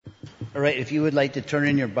All right, if you would like to turn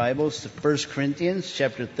in your Bibles to 1 Corinthians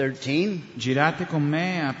chapter 13. Girate con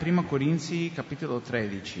me a 1 Corinzi capitolo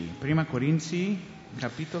 13. 1 Corinzi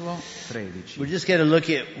capitolo 13. We're just going to look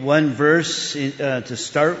at one verse to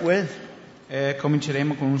start with.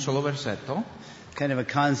 Cominceremo con un solo versetto. Kind of a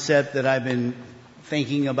concept that I've been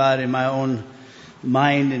thinking about in my own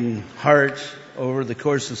mind and heart over the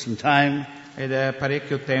course of some time. Ed è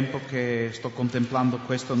parecchio tempo che sto contemplando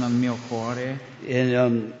questo nel mio cuore.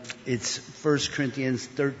 And it's 1 Corinthians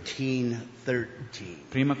 13:13.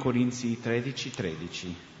 1 Corinzi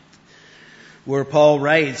 13:13. Where Paul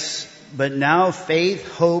writes, "But now faith,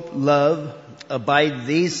 hope, love abide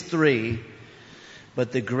these three,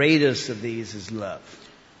 but the greatest of these is love."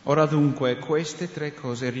 Ora dunque queste tre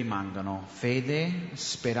cose rimangono: fede,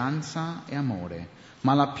 speranza e amore,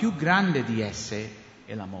 ma la più grande di esse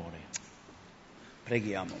è l'amore.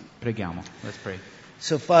 Preghiamo. Let's pray.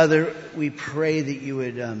 So, Father, we pray that you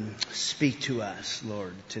would speak to us,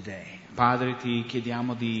 Lord, today. Padre, ti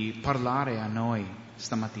chiediamo di parlare a noi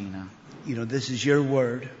stamattina. You know, this is your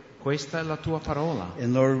word. Questa è la tua parola.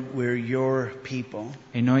 And Lord, we're your people.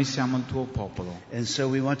 E noi siamo il tuo popolo. And so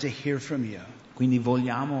we want to hear from you. Quindi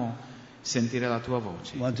vogliamo sentire la tua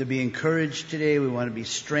voce. We want to be encouraged today. We want to be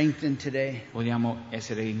strengthened today. Vogliamo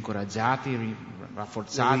essere incoraggiati,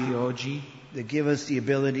 rafforzati oggi. That give us the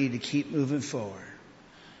ability to keep moving forward.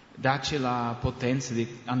 Dacci la potenza di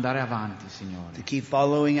andare avanti, Signore. To keep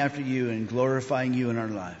following after you and glorifying you in our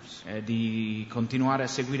lives. Di continuare a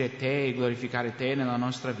seguire te e glorificare te nella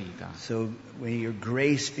nostra vita. So may your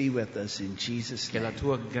grace be with us in Jesus' name. Che la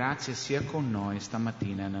tua grazia sia con noi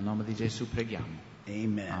stamattina, nel nome di Gesù preghiamo.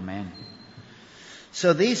 Amen. Amen.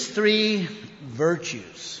 So these three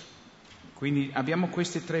virtues. Quindi abbiamo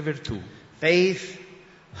queste tre virtù. Faith,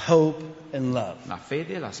 hope, and love. La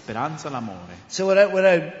fede, la speranza, l'amore. So what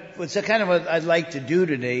I'd like to do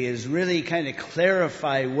today is really kind of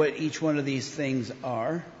clarify what each one of these things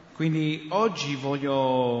are. Quindi oggi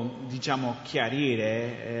voglio,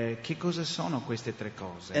 chiarire che cosa sono queste tre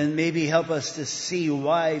cose. And maybe help us to see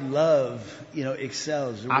why love,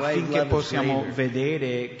 excels. Or why affinché love possiamo is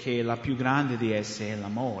vedere che la più grande di esse è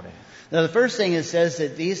l'amore. Now the first thing it says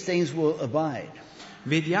that these things will abide.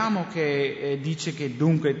 Vediamo che dice che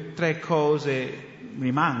dunque tre cose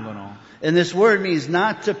rimangono. And this word means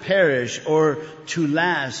not to perish or to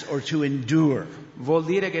last or to endure. Vuol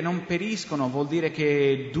dire che non periscono, vuol dire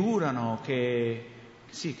che durano, che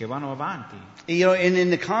vanno avanti. And in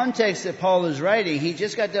the context that Paul is writing, he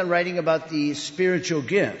just got done writing about the spiritual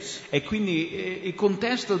gifts. E quindi il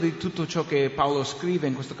contesto di tutto ciò che Paolo scrive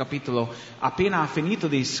in questo capitolo, appena ha finito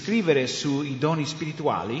di scrivere sui doni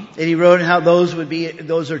spirituali, And he wrote how those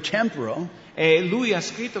are temporal. e lui ha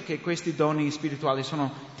scritto che questi doni spirituali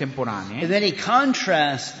sono temporanei. And then he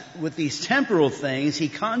contrasts with these temporal things, he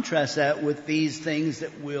contrasts that with these things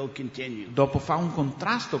that will continue. Dopo fa un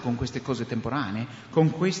contrasto con queste cose temporanee,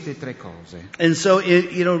 con queste tre cose. And so,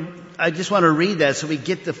 I just want to read that so we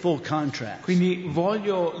get the full contrast. Quindi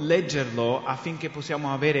voglio leggerlo affinché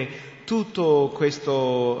possiamo avere tutto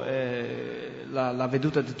questo, la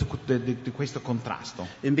veduta di questo contrasto.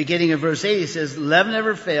 In beginning of verse 8, he says, "Love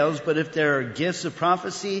never fails, but if there are gifts of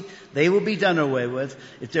prophecy, they will be done away with.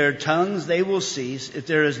 If there are tongues, they will cease. If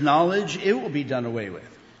there is knowledge, it will be done away with."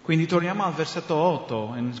 Quindi torniamo al versetto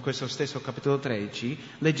 8, in questo stesso capitolo 13,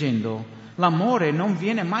 leggendo: l'amore non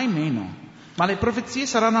viene mai meno, ma le profezie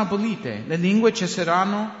saranno abolite, le lingue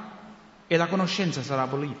cesseranno e la conoscenza sarà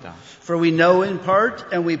abolita. For we know in part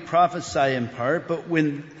and we prophesy in part, but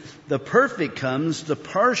when the perfect comes, the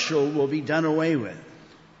partial will be done away with.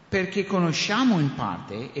 Perché conosciamo in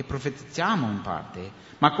parte e profetizziamo in parte,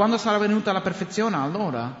 ma quando sarà venuta la perfezione,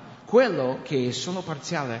 allora quello che è solo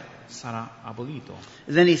parziale sarà abolito.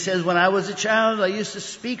 And then he says, "When I was a child, I used to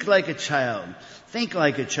speak like a child, think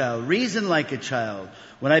like a child, reason like a child.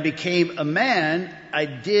 When I became a man, I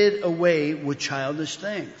did away with childish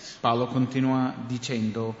things." Paolo continua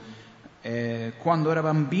dicendo, quando ero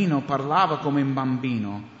bambino parlavo come un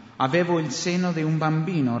bambino, avevo il seno di un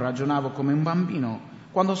bambino, ragionavo come un bambino.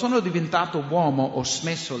 Quando sono diventato uomo ho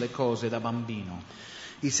smesso le cose da bambino.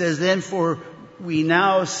 He says, "Then for we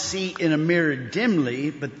now see in a mirror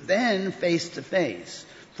dimly, but then face to face.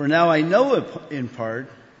 For now I know it in part,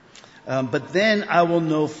 but then I will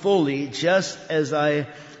know fully, just as I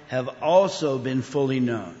have also been fully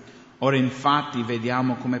known." Ora infatti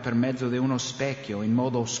vediamo come per mezzo di uno specchio, in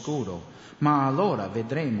modo oscuro, ma allora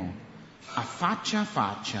vedremo a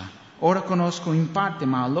faccia. Ora conosco in parte,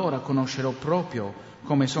 ma allora conoscerò proprio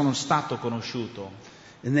come sono stato conosciuto.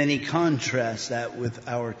 And then he contrasts that with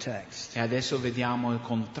our text. E adesso vediamo il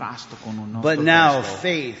contrasto con un nostro But now testo.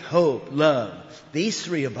 faith, hope, love, these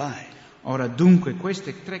three abide. Ora dunque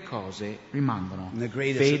queste tre cose rimangono: And the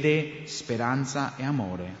greatest- fede, speranza e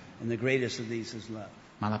amore. And the greatest of these is love.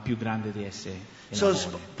 Ma la più grande di esse è So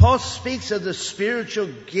l'amore. Paul speaks of the spiritual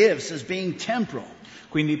gifts as being temporal.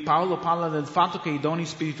 Quindi Paolo parla del fatto che i doni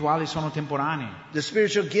spirituali sono temporanei. The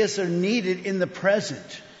spiritual gifts are needed in the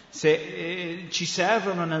present. Ci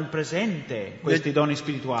servono nel presente questi doni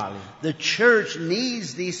spirituali. The church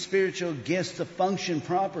needs these spiritual gifts to function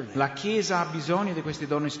properly. La Chiesa ha bisogno di questi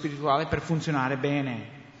doni spirituali per funzionare bene.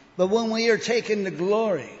 But when we are taken to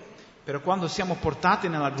glory, Però quando siamo portati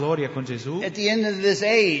nella gloria con Gesù, at the end of this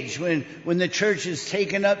age, when the church is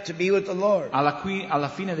taken up to be with the Lord, alla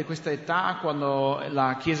fine di questa età, quando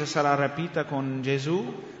la Chiesa sarà rapita con Gesù,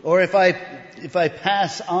 or if I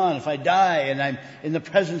pass on, if I die and I'm in the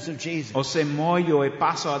presence of Jesus, o se muoio e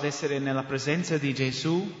passo ad essere nella presenza di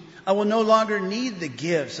Gesù, I will no longer need the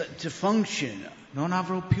gifts to function. non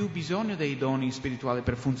avrò più bisogno dei doni spirituali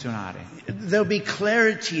per funzionare. There'll be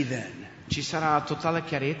clarity then. Ci sarà totale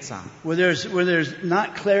chiarezza. Where there's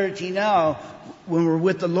not clarity now, when we're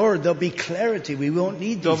with the Lord, there'll be clarity. We won't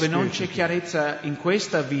need these Dove non c'è spiritual chiarezza in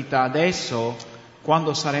questa vita adesso,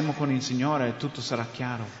 quando saremo con il Signore, tutto sarà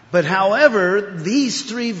chiaro. But however, these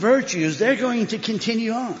three virtues, they're going to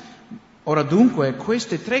continue on. Ora dunque,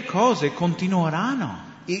 queste tre cose continueranno.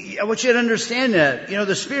 I want you to understand that. You know,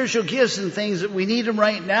 the spiritual gifts and things, that we need them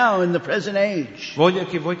right now in the present age. Voglio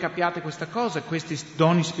che voi capiate questa cosa, questi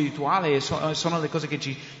doni spirituali sono le cose che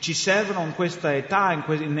ci servono in questa età,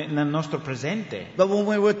 nel nostro presente. But when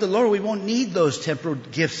we're with the Lord, we won't need those temporal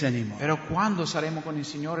gifts anymore. Però quando saremo con il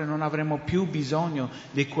Signore non avremo più bisogno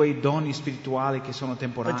di quei doni spirituali che sono But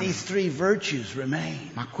temporanei. these three virtues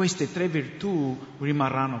remain. Ma queste tre virtù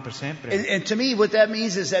rimarranno per sempre. And to me, what that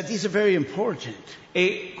means is that these are very important.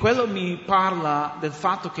 E quello mi parla del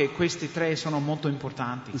fatto che questi tre sono molto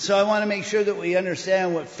importanti. And so I want to make sure that we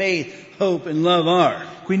understand what faith, hope, and love are.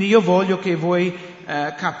 Quindi io voglio che voi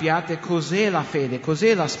capiate cos'è la fede,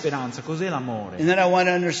 cos'è la speranza, cos'è l'amore. And then I want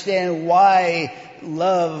to understand why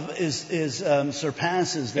love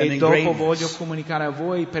surpasses them E in dopo greatness. voglio comunicare a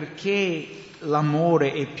voi perché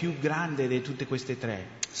l'amore è più grande di tutte queste tre.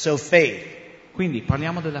 So faith. Quindi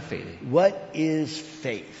parliamo della fede. What is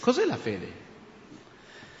faith? Cos'è la fede?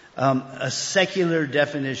 A secular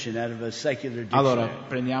definition out of a secular dictionary. Allora,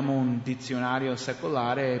 prendiamo un dizionario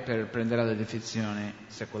secolare per prendere la definizione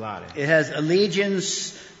secolare. It has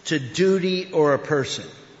allegiance to duty or a person.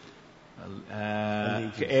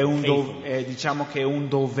 Che è diciamo che è un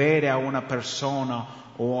dovere a una persona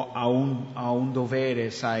o a un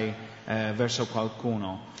dovere, sai, verso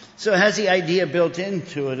qualcuno. So it has the idea built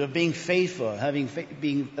into it of being faithful,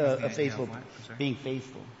 being faithful.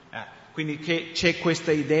 Quindi che c'è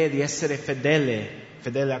questa idea di essere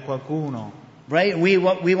fedele a qualcuno. Right? We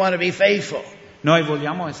want to be faithful. Noi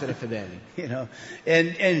vogliamo essere fedeli. You know,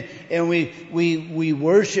 and we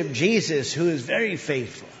worship Jesus, who is very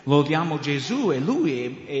faithful. Lodiamo Gesù e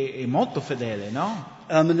lui è molto fedele, no?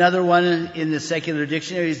 Another one in the secular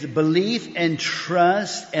dictionary is the belief and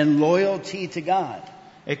trust and loyalty to God.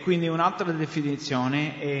 E quindi un'altra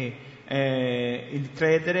definizione è il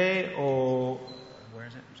credere o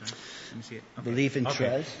Belief and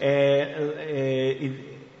trust.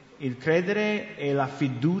 Il credere e la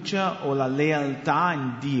fiducia o la lealtà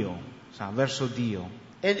in Dio, verso Dio.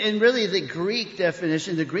 And really the Greek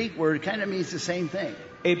definition, the Greek word kind of means the same thing.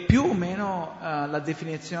 E più o meno la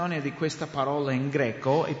definizione di questa parola in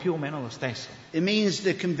greco è più o meno lo stesso. It means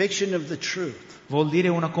the conviction of the truth. Vuol dire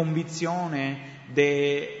una convinzione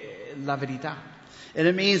della verità. And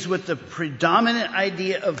it means with the predominant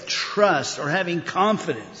idea of trust or having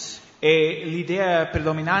confidence. E l'idea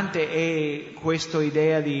predominante è questa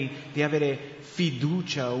idea di avere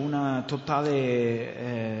fiducia, una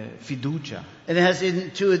totale fiducia. And it has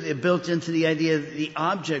built into the idea of the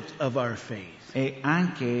object of our faith. E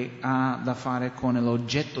anche ha da fare con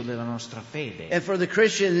l'oggetto della nostra fede. And for the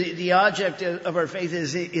Christian, the object of our faith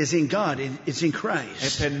is in God. It's in E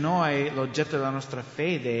Christ. per noi l'oggetto della nostra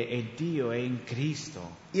fede è Dio, è in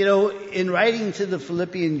Cristo. You know, in writing to the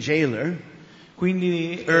Philippian jailer,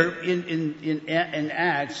 Quindi or in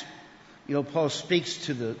Acts, you know, Paul speaks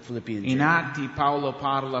to the Philippian in jailer. Atti Paolo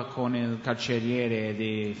parla con il carceriere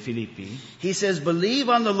di Filippi. He says, "Believe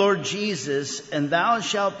on the Lord Jesus, and thou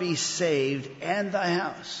shalt be saved, and thy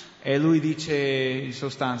house." E lui dice in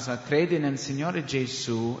sostanza: credi nel Signore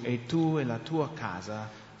Gesù e tu e la tua casa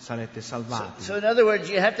sarete salvati. So in other words,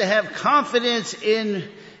 you have to have confidence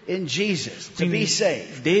in Jesus to Quindi be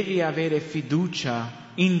saved. devi avere fiducia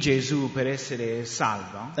in Gesù per essere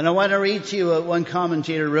salvo. And I want to read to you what one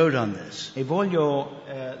commentator wrote on this. E voglio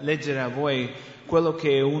leggere a voi quello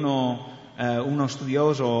che uno uno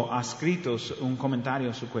studioso ha scritto un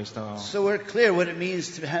commentario su questo. So we're clear what it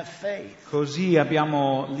means to have faith. Così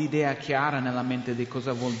abbiamo l'idea chiara nella mente di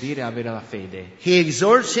cosa vuol dire avere la fede. He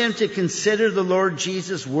exhorts him to consider the Lord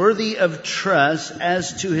Jesus worthy of trust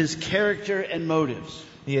as to his character and motives.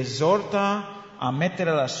 Li esorta a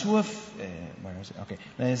mettere la sua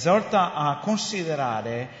le esorta a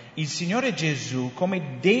considerare il Signore Gesù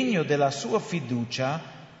come degno della sua fiducia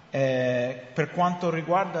per quanto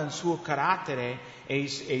riguarda il suo carattere e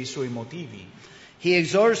i suoi motivi. He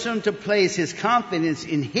exhorts him to place his confidence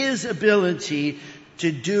in his ability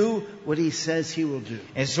to do what he says he will do.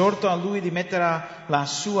 Esorta a lui di mettere la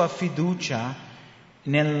sua fiducia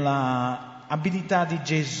nella abilità di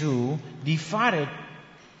Gesù di fare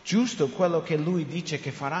giusto quello che lui dice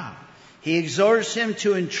che farà. He exhorts him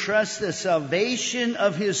to entrust the salvation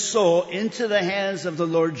of his soul into the hands of the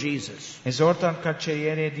Lord Jesus. Esorta il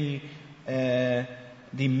carceriere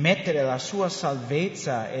di mettere la sua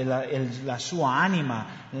salvezza e la sua anima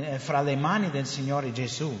fra le mani del Signore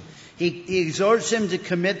Gesù. He exhorts him to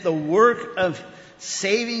commit the work of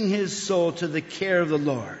saving his soul to the care of the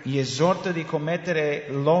Lord. Gli esorta di commettere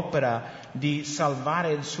l'opera di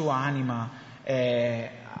salvare il suo anima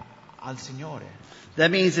al Signore. That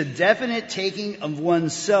means a definite taking of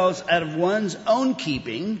oneself out of one's own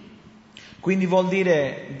keeping. Quindi vuol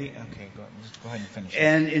dire go ahead and finish.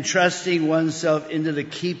 And entrusting oneself into the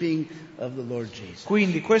keeping of the Lord Jesus.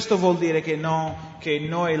 Quindi questo vuol dire che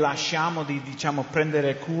noi lasciamo di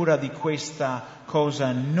prendere cura di questa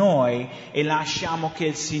cosa noi e lasciamo che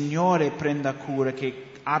il Signore prenda cura,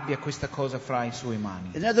 che abbia questa cosa fra i suoi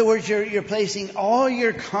mani. In other words, you're placing all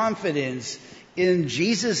your confidence in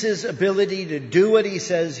Jesus' ability to do what he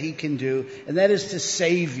says he can do, and that is to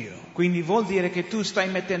save you. Quindi vuol dire che tu stai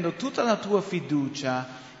mettendo tutta la tua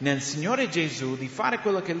fiducia nel Signore Gesù di fare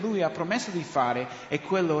quello che Lui ha promesso di fare, e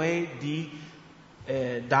quello è di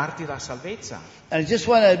darti la salvezza. And I just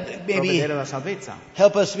want to maybe provvedere la salvezza.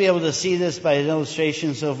 help us to be able to see this by an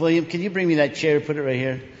illustration. So, William, can you bring me that chair? Put it right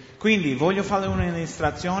here. Quindi voglio fare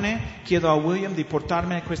un'illustrazione, chiedo a William di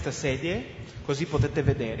portarmi questa sedie, così potete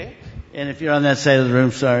vedere. And if you're on that side of the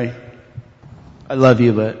room, sorry. I love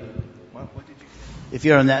you, but What did you say? if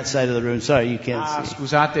you're on that side of the room, sorry, you can't see.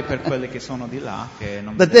 Scusate per quelli che sono di là, che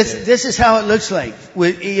non But vedete. this is how it looks like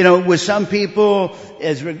with some people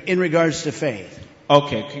in regards to faith.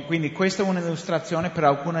 Ok, quindi questa è un'illustrazione per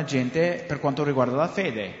alcuna gente per quanto riguarda la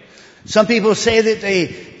fede. Some people say that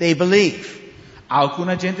they believe.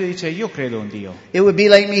 Alcuna gente dice io credo in Dio. It would be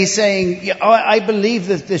like me saying, I believe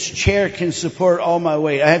that this chair can support all my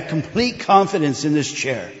weight. I have complete confidence in this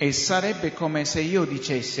chair. E sarebbe come se io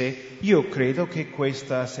dicesse io credo che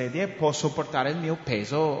questa sedie può sopportare il mio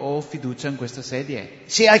peso, ho fiducia in questa sedie.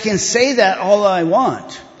 See, I can say that all I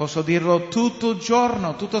want, Posso dirlo tutto il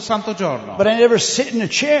giorno, tutto il santo giorno. but I never sit in a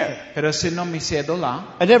chair. Però se non mi siedo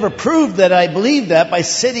là, I never prove that I believe that by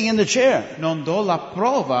sitting in the chair. non do la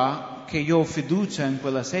prova che io ho fiducia in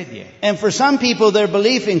quella sedie. And for some people, their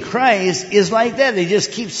belief in Christ is like that. They just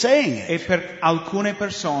keep saying it. E per alcune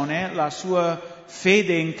persone la sua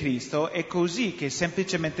fede in Cristo è così, che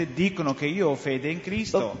semplicemente dicono che io ho fede in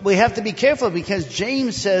Cristo. But we have to be careful because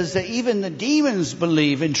James says that even the demons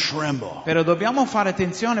believe and tremble. Però dobbiamo fare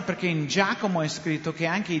attenzione perché in Giacomo è scritto che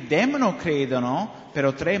anche i demoni credono,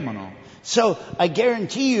 però tremano. So I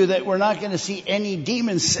guarantee you that we're not going to see any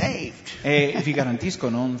demons saved. E vi garantisco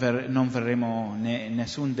non verremo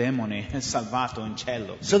nessun demone salvato in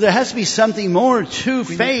cielo. So there has to be something more to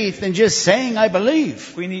faith than just saying I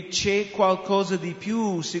believe. Quindi c'è qualcosa di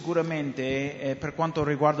più sicuramente per quanto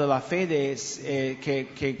riguarda la fede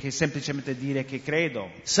che semplicemente dire che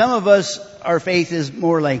credo. Some of us, our faith is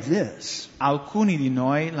more like this. Alcuni di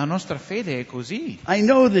noi, la nostra fede è così. I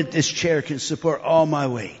know that this chair can support all my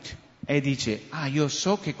weight. E dice, io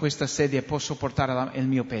so che questa sedia può sopportare il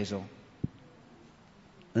mio peso.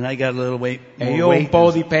 And I got a little weight. E More io ho un weight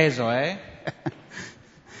po' than- di peso, eh?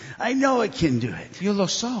 I know it can do it. Io lo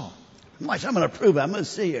so. Watch, I'm going to prove it. I'm going to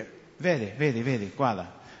see here. Vedi, guarda.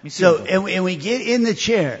 Mi So, sento. and we get in the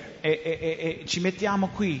chair, E ci mettiamo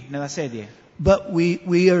qui, nella sedia. but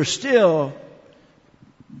we are still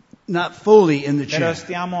not fully in the Però chair.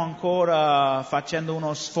 stiamo ancora facendo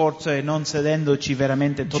uno sforzo e non sedendoci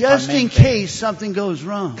veramente Just in totalmente. case something goes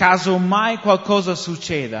wrong. Caso mai qualcosa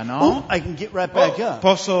succeda, no? Oh, I can get right back up.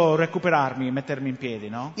 Posso recuperarmi e mettermi in piedi,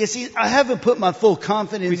 no? You see, I haven't put my full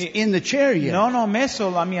confidence Quindi- in the chair yet. Non ho messo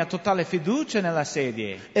la mia totale fiducia nella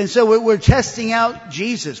sedie. And so we're testing out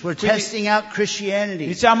Jesus. We're Quindi- testing out Christianity.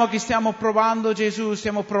 Diciamo che stiamo provando Gesù,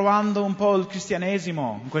 stiamo provando un po' il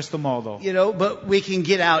cristianesimo in questo modo. But we can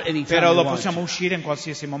get out any anytime Però we lo want possiamo to. uscire in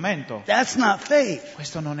qualsiasi momento. That's not faith.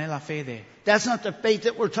 Questo non è la fede. That's not the faith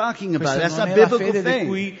that we're talking about. Questa That's non not è la biblical fede di faith.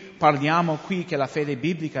 cui parliamo qui, che la fede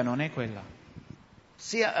biblica non è quella.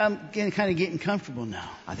 See, I'm getting comfortable now.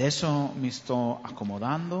 Adesso mi sto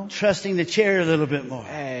accomodando, Trusting the chair a little bit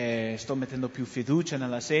more. sto mettendo più fiducia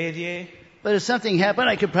nella serie, But if something happened,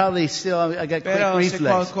 I could probably still, I got quick però se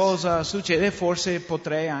reflexes. qualcosa succede forse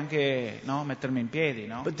potrei anche mettermi in piedi,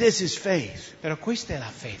 no? But this is faith. Però questa è la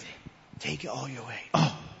fede. Take all your weight.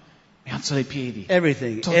 Oh, mi alzo dai piedi.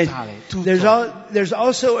 Everything. Totale, tutto. There's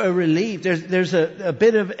also a relief. There's a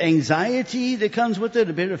bit of anxiety that comes with it,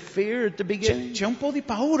 a bit of fear at the beginning. C'è un po' di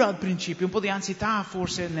paura al principio, un po' di ansietà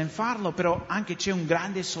forse nel farlo, però anche c'è un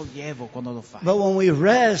grande sollievo quando lo fai. But when we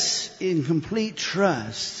rest in complete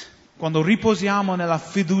trust, Quando riposiamo nella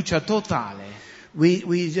fiducia totale,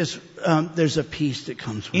 we just, there's a peace that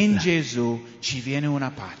comes with in that. Gesù ci viene una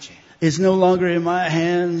pace. It's no longer in my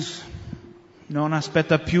hands. Non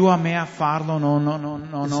aspetta più a me a farlo,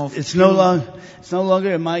 It's no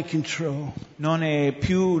longer in my control. non è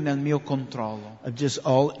più nel mio controllo. I'm just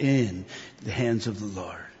all in the hands of the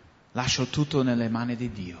Lord. Lascio tutto nelle mani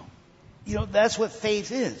di Dio. You know, that's what faith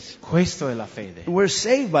is. Questo è la fede. We're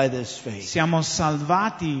saved by this faith. Siamo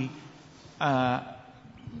salvati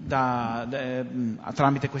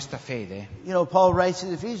tramite questa fede. You know, Paul writes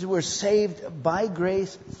in Ephesians, we're saved by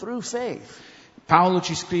grace through faith. Paolo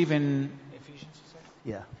ci scrive in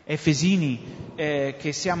Yeah. Efesini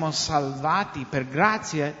che siamo salvati per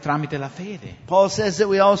grazia tramite la fede. Paul says that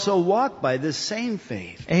we also walk by this same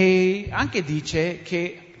faith. E anche dice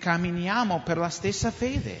che camminiamo per la stessa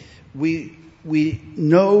fede. We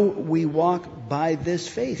know we walk by this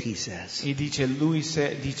faith, he says. E dice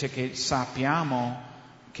dice che sappiamo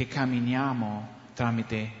che camminiamo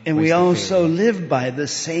tramite And we questa also fede. live by the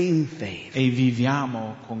same faith. E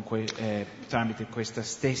viviamo tramite questa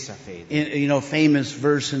stessa fede. You know, famous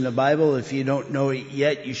verse in the Bible, if you don't know it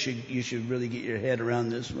yet, you should really get your head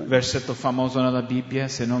around this one. Versetto famoso nella Bibbia,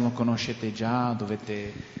 se non lo conoscete già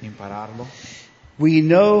dovete impararlo. We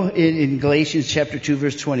know in Galatians chapter 2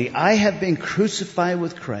 verse 20, I have been crucified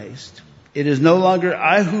with Christ. It is no longer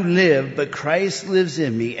I who live, but Christ lives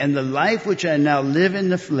in me. And the life which I now live in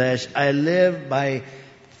the flesh, I live by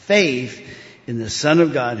faith in the Son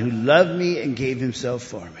of God who loved me and gave himself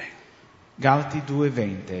for me. Galati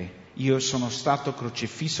 2:20. Io sono stato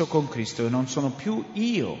crocifisso con Cristo e non sono più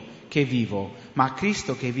io che vivo, ma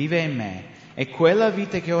Cristo che vive in me. E quella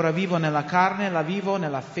vita che ora vivo nella carne la vivo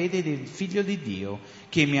nella fede del Figlio di Dio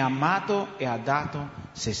che mi ha amato e ha dato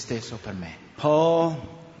se stesso per me. Paul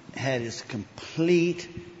had his complete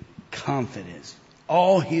confidence,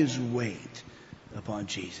 all his weight upon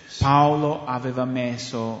Jesus. Paolo aveva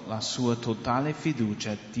messo la sua totale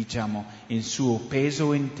fiducia, diciamo, il suo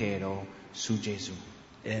peso intero su Gesù.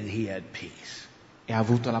 And he had peace. E ha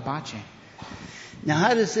avuto la pace. Now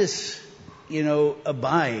how does this,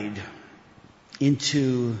 abide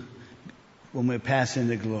into when we pass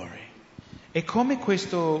into glory? E come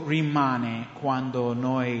questo rimane quando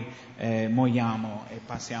noi moriamo e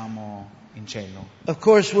passiamo in cielo? Of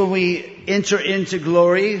course, when we enter into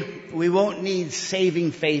glory, we won't need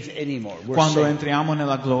saving faith anymore. We're Quando saved. entriamo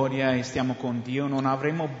nella gloria e stiamo con Dio non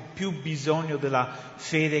avremo più bisogno della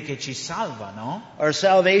fede che ci salva, no? Our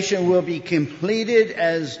salvation will be completed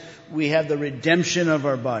as we have the redemption of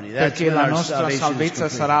our body. That's Perché when la our nostra salvation is salvezza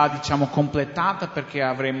complete. sarà, completata perché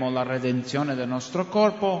avremo la redenzione del nostro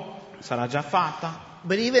corpo, sarà già fatta.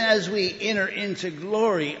 But even as we enter into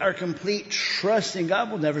glory, our complete trust in God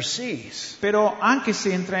will never cease. Però anche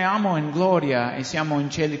se entriamo in gloria e siamo in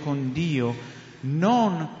cielo con Dio,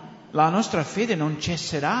 la nostra fede non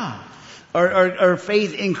cesserà. Our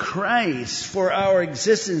faith in Christ for our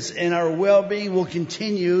existence and our well-being will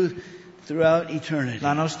continue throughout eternity.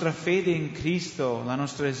 La nostra fede in Cristo, la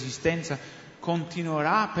nostra esistenza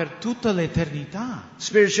continuerà per tutta l'eternità.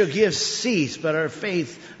 Spiritual gifts cease, but our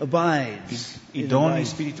faith abides. I doni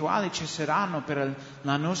spirituali cesseranno, per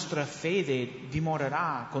la nostra fede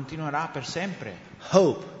dimorerà, continuerà per sempre.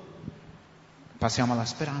 Hope. Passiamo alla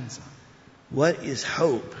speranza. What is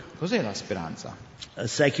hope? Cos'è la speranza? A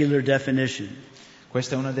secular definition.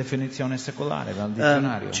 Questa è una definizione secolare dal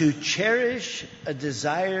dizionario. To cherish a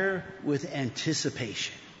desire with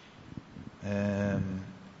anticipation.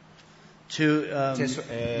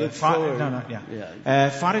 Look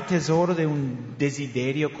forward. Fare tesoro di un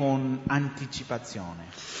desiderio con anticipazione.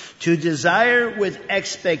 To desire with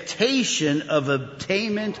expectation of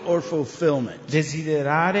attainment or fulfillment.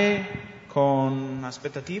 Desiderare con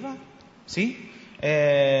aspettativa? Sì?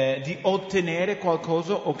 Di ottenere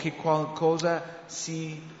qualcosa o che qualcosa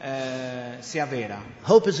si avvera.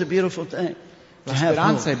 Hope is a beautiful thing. La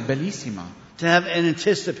speranza è bellissima. To have an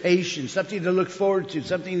anticipation, something to look forward to,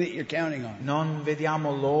 something that you're counting on. Non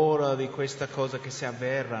vediamo l'ora di questa cosa che si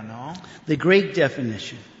avverrà, no? The Greek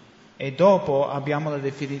definition E dopo abbiamo la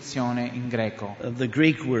definizione in greco, of the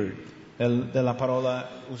Greek word. della parola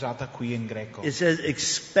usata qui in greco. It says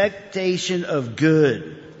expectation of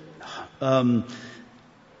good. And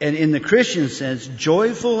in the Christian sense,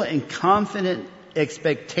 joyful and confident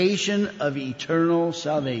expectation of eternal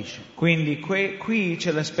salvation. Quindi qui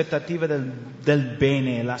c'è l'aspettativa del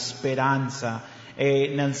bene, la speranza,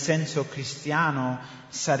 e nel senso cristiano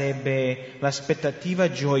sarebbe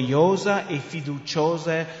l'aspettativa gioiosa e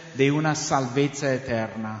fiduciosa di una salvezza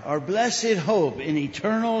eterna. Our blessed hope in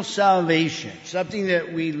eternal salvation, something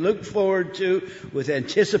that we look forward to with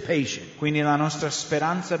anticipation. Quindi la nostra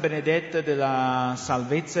speranza benedetta della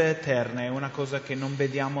salvezza eterna è una cosa che non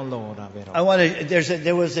vediamo l'ora, vero?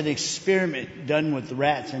 There was an experiment done with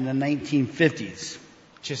rats in the 1950s.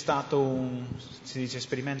 C'è stato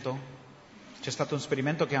esperimento? C'è stato un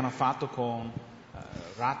esperimento che hanno fatto con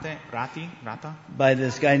rata? By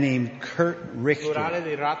this guy named Kurt Richter. Plurale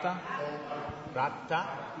di rata?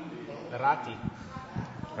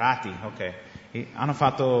 Rati, ok. E hanno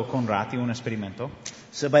fatto con rati un esperimento.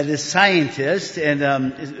 So by this scientist, and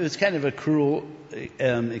it was kind of a cruel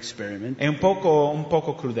experiment. È un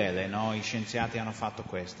poco crudele, no? I scienziati hanno fatto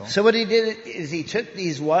questo. So what he did is he took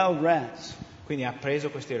these wild rats. Quindi ha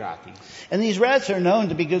preso questi rati. And these rats are known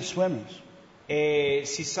to be good swimmers. E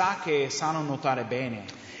si sa che sanno nuotare bene.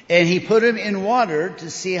 And he put them in water to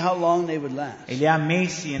see how long they would last. E li ha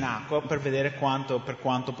messi in acqua per vedere per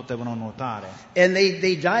quanto potevano nuotare. And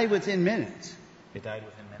they died within minutes. They died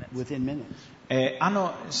within minutes. Within minutes.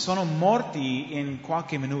 Sono morti in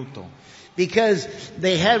qualche minuto. Because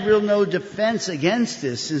they had no defense against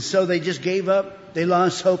this, and so they just gave up, they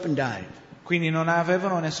lost hope and died. Quindi non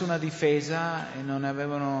avevano nessuna difesa e non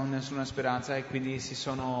avevano nessuna speranza e quindi si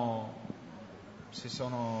sono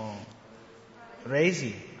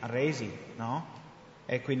arresi, no?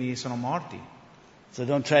 E quindi sono morti. So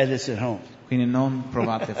don't try this at home. Quindi non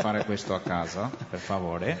provate a fare questo a casa, per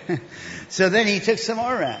favore. So then he took some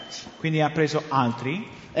more rats. Quindi ha preso altri,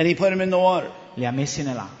 and he put them in the water. Li ha messi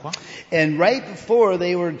nell'acqua. And right before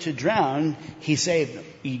they were to drown, he saved them.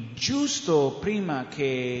 E giusto prima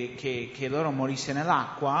che loro morisse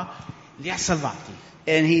nell'acqua, li ha salvati.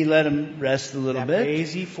 And he let them rest a little bit. Li ha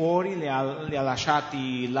presi fuori, li ha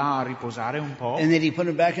lasciati là a riposare un po'. And then he put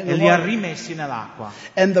them back in the e li ha water. rimessi nell'acqua.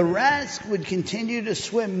 And the rats would continue to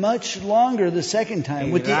swim much longer the second time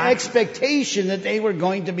with the expectation that they were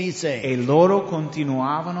going to be saved. E loro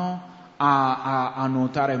continuavano a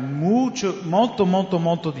nuotare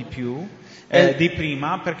molto di più di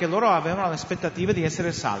prima, perché loro avevano l'aspettativa di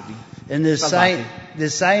essere salvi. And the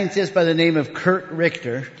scientist by the name of Kurt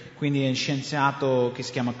Richter, quindi è un scienziato che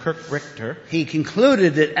si chiama Kurt Richter, he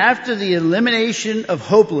concluded that after the elimination of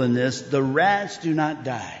hopelessness, the rats do not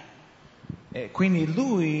die. Quindi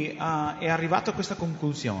lui è arrivato a questa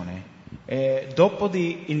conclusione. Dopo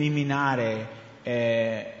di eliminare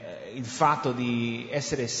il fatto di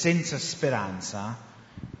essere senza speranza,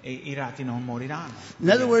 i rati non moriranno. In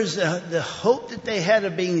other words, the hope that they had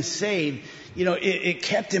of being saved, it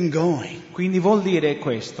kept them going. Quindi vuol dire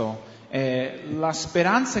questo, la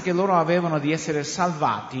speranza che loro avevano di essere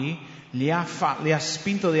salvati li ha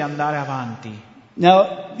spinto di andare avanti.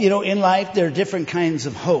 Now, in life there are different kinds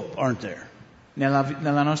of hope, aren't there?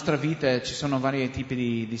 Nella nostra vita ci sono vari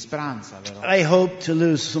tipi di speranza, vero? I hope to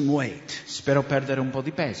lose some weight. Spero perdere un po'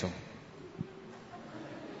 di peso.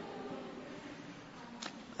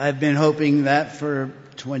 I've been hoping that for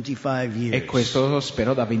 25 years. E questo lo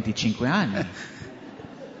spero da 25 anni.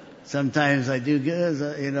 Sometimes I do good,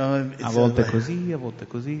 a volte così, a volte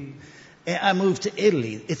così. I moved to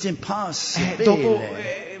Italy. It's impossible. Dopo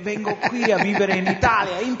vengo qui a vivere in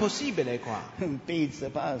Italia, è impossibile qua. Pizza,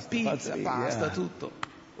 pasta, tutto.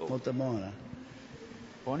 Molto buona.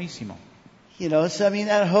 Buonissimo. So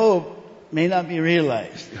that hope may not be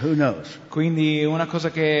realized. Who knows? Quindi una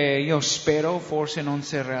cosa che io spero forse non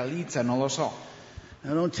si realizza, non lo so.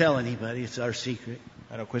 Now don't tell anybody, it's our secret.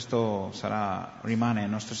 Però questo rimane il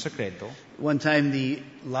nostro segreto. One time the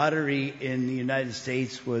lottery in the United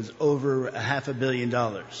States was over $500 million.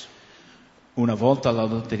 Una volta la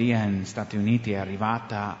lotteria negli Stati Uniti è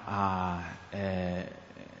arrivata a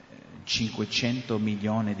 $500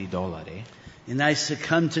 milioni. And I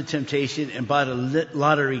succumbed to temptation and bought a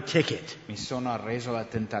lottery ticket. Mi sono arreso alla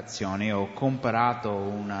tentazione e ho comprato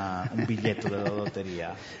un biglietto della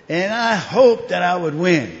lotteria. And I hoped that I would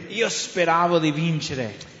win. Io speravo di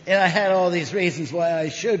vincere. And I had all these reasons why I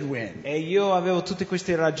should win. E io avevo tutte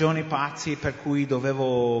queste ragioni pazzi per cui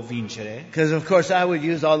dovevo vincere. Because of course I would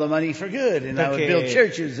use all the money for good and I would build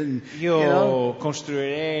churches and, io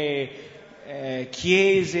costruirei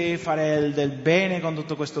chiese, fare del bene con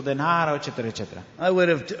tutto questo denaro, eccetera, eccetera. I would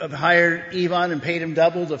have hired Ivan and paid him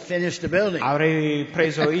double to finish the building. Avrei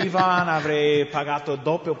preso Ivan, avrei pagato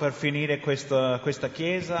doppio per finire questa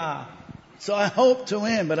chiesa. So I hoped to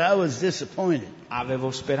win, but I was disappointed.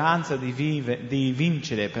 Avevo speranza di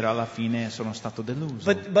vincere, però alla fine sono stato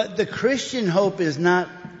deluso. But the Christian hope is not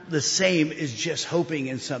the same as just hoping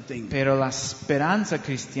in something. Però la speranza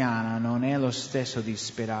cristiana non è lo stesso di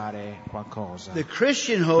sperare qualcosa. The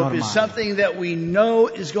Christian hope is something that we know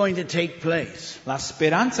is going to take place. La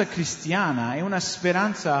speranza cristiana è una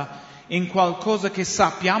speranza in qualcosa che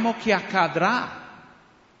sappiamo che accadrà.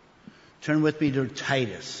 Turn with me to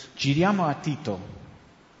Titus. Giriamo a Tito.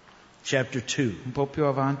 Chapter 2. Un po' più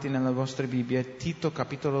avanti nelle vostre Bibbie, Tito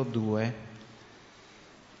capitolo 2.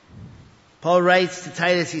 Paul writes to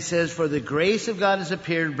Titus, he says, "For the grace of God has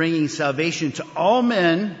appeared, bringing salvation to all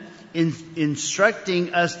men,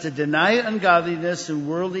 instructing us to deny ungodliness and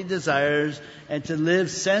worldly desires, and to live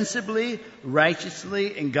sensibly,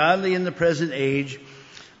 righteously, and godly in the present age,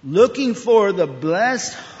 looking for the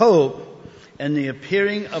blessed hope and the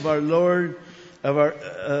appearing of our Lord,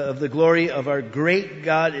 of the glory of our great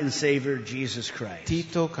God and Savior, Jesus Christ."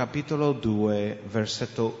 Tito capitolo 2,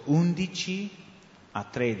 versetto 11 a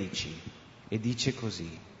 13. E dice così,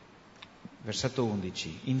 versetto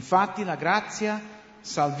 11. Infatti la grazia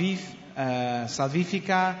salvifica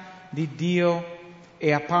di Dio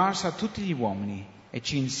è apparsa a tutti gli uomini e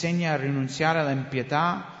ci insegna a rinunziare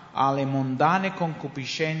all'impietà, alle mondane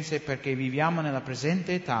concupiscenze, perché viviamo nella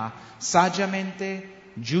presente età saggiamente,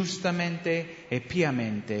 giustamente e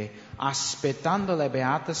piamente, aspettando la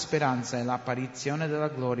beata speranza e l'apparizione della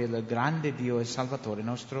gloria del grande Dio e Salvatore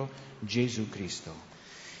nostro Gesù Cristo.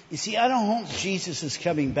 You see, I don't hope Jesus is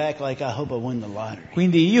coming back like I hope I win the lottery.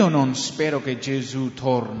 Quindi io non spero che Gesù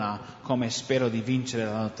torna come spero di vincere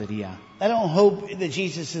la lotteria. I don't hope that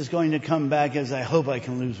Jesus is going to come back as I hope I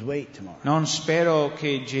can lose weight tomorrow. Non spero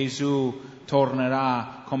che Gesù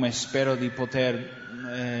tornerà come spero di poter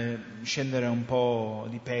scendere un po'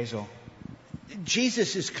 di peso.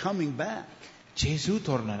 Jesus is coming back. Gesù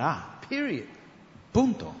tornerà. Period.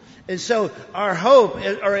 Punto. And so our hope,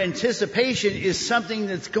 our anticipation is something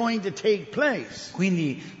that's going to take place.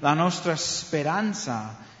 Quindi la nostra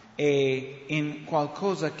speranza è in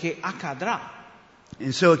qualcosa che accadrà.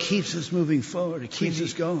 And so it keeps us moving forward. It keeps Quindi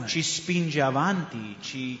us going. ci spinge avanti,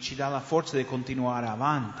 ci dà la forza di continuare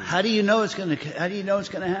avanti. How do you know it's going to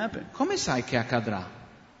happen? Come sai che accadrà?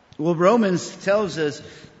 Well, Romans tells us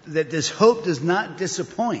that this hope does not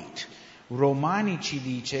disappoint. Romani ci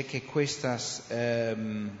dice che questa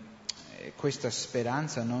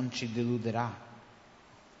speranza non ci deluderà.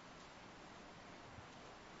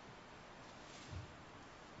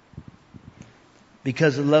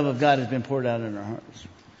 Because the love of God has been poured out in our hearts.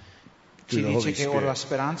 Ci dice che ora la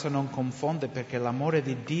speranza non confonde perché l'amore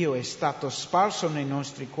di Dio è stato sparso nei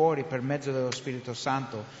nostri cuori per mezzo dello Spirito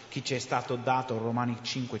Santo che ci è stato dato, Romani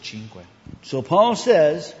 5:5. So Paul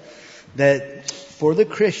says that for the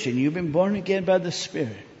Christian, you've been born again by the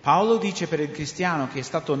Spirit. Paolo dice per il cristiano che è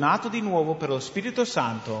stato nato di nuovo per lo Spirito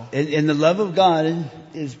Santo And the love of God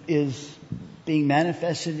is being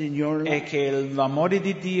manifested in your e life. che l'amore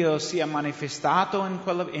di Dio sia manifestato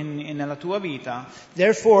nella tua vita.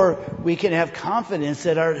 Therefore, we can have confidence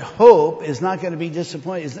that our hope is not going to be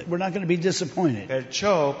disappointed. We're not going to be disappointed.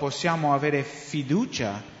 Perciò possiamo avere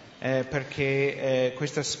fiducia perché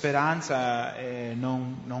questa speranza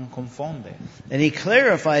non confonde. And he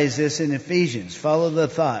clarifies this in Ephesians. Follow the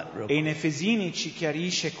thought. E in Efesini ci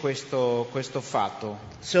chiarisce questo fatto.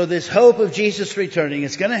 So this hope of Jesus returning,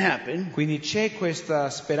 it's going to happen. Quindi c'è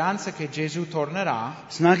questa speranza che Gesù tornerà,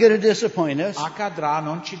 It's not going to disappoint us. accadrà,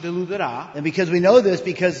 non ci deluderà. And because we know this,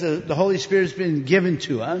 because the Holy Spirit has been given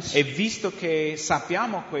to us. E visto che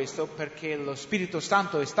sappiamo questo perché lo Spirito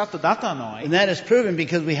Santo è stato dato a noi, And that is proven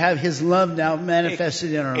because we have His love now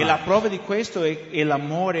manifested in our e la life. prova di questo è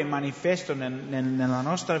l'amore manifesto nella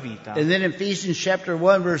nostra vita. And then Ephesians chapter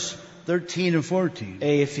 1, verse 13 and 14.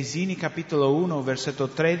 E Efesini capitolo 1, versetto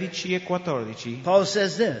 13 e 14. Paul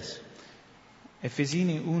says this.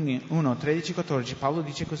 Efesini 1, 13 e 14, Paolo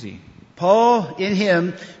dice così. Paul, in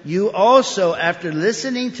him, you also, after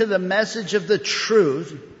listening to the message of the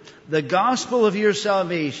truth, the gospel of your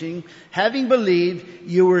salvation, having believed,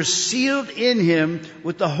 you were sealed in him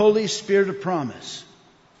with the Holy Spirit of promise.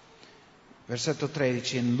 Versetto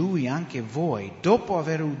 13, in lui anche voi, dopo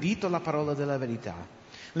aver udito la parola della verità,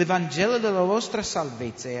 l'Evangelo della vostra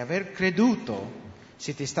salvezza e aver creduto,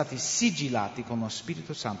 siete stati sigillati con lo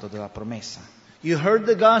Spirito Santo della promessa. You heard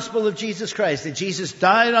the gospel of Jesus Christ, that Jesus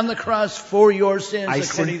died on the cross for your sins. Hai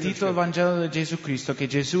according to the sentito il Scripture. Vangelo di Gesù Cristo, che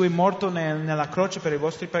Gesù è morto nella croce per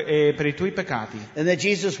i tuoi peccati And that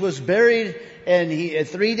Jesus was buried, and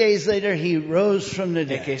 3 days later he rose from the e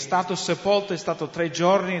che dead. è stato sepolto, è stato 3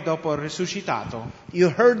 giorni dopo risuscitato.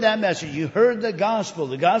 You heard that message. You heard the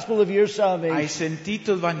gospel of your Hai salvation.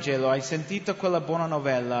 sentito il Vangelo, hai sentito quella buona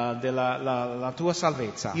novella della la tua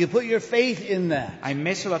salvezza. You put your faith in that. Hai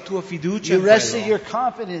messo la tua fiducia You in rested quello. your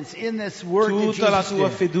confidence in this work that Tutta la Jesus tua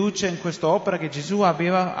did. fiducia in quest'opera che Gesù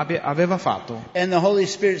aveva fatto. And the Holy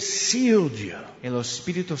Spirit sealed you. E lo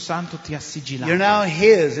Spirito Santo ti ha You're now sigillato.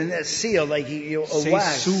 His, and that seal, like a Sei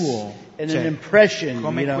wax suo. and Cioè, an impression,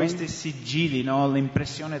 come you know. questi sigilli, no?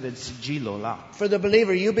 L'impressione del sigillo là. For the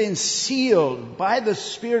believer, you've been sealed by the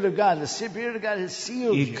Spirit of God. The Spirit of God has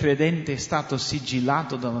sealed Il you. credente è stato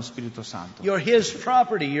sigillato dallo Spirito Santo. You're His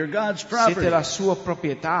property. You're God's property. Siete la sua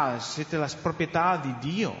proprietà, siete la proprietà di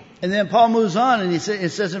Dio. And then Paul moves on, and it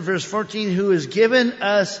says in verse 14, who has given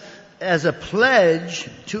us as a pledge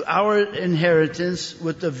to our inheritance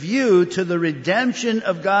with a view to the redemption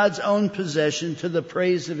of God's own possession to the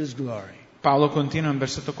praise of His glory. Paolo continua in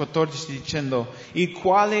versetto 14 dicendo, il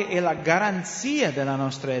quale è la garanzia della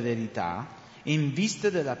nostra eredità in vista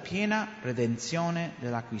della piena redenzione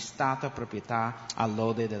dell'acquistata proprietà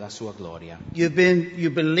all'ode della sua gloria. You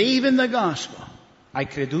believe in the gospel. Hai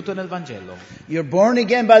creduto nel Vangelo. You're born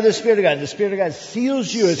again by the Spirit of God. The Spirit of God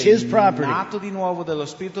seals you as His Sei property. nato di nuovo dello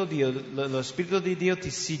Spirito di Dio, lo Spirito di Dio ti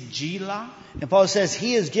sigilla And Paul says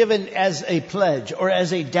He is given as a pledge or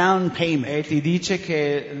as a down payment. e ti dice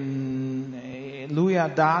che Lui ha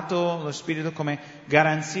dato lo Spirito come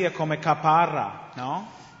garanzia, come caparra,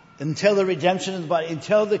 no? Until the redemption of the body,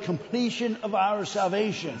 until the completion of our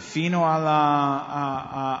salvation. Fino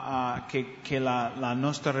che la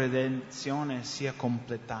nostra redenzione sia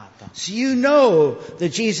completata. So you know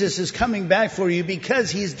that Jesus is coming back for you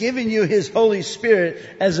because He's given you His Holy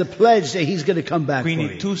Spirit as a pledge that He's going to come back Quindi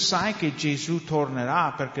for you. tu sai che Gesù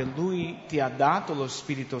tornerà perché Lui ti ha dato lo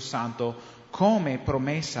Spirito Santo come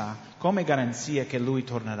promessa, come garanzia che Lui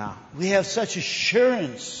tornerà. We have such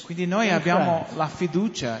assurance. Quindi noi in abbiamo Christ. la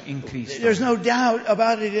fiducia in Cristo. There's no doubt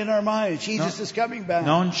about it in our minds. Jesus is coming back.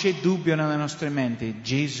 Non c'è dubbio nelle nostre menti,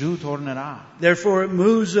 Gesù tornerà. Therefore it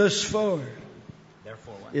moves us forward.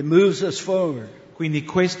 It moves us forward. Quindi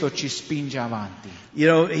questo ci spinge avanti. You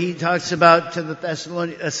know, he talks about to the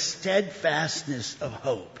Thessalonians a steadfastness of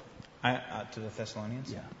hope. To the Thessalonians?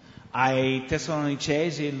 Yeah. Ai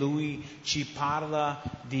Tessalonicesi lui ci parla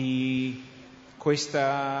di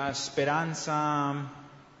questa speranza,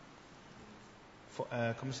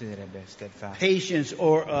 come si direbbe? Steadfast. Patience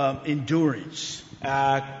or endurance.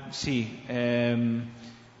 Sì,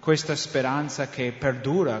 questa speranza che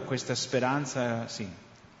perdura, questa speranza, sì.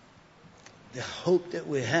 The hope that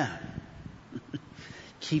we have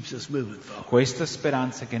keeps us moving forward. Questa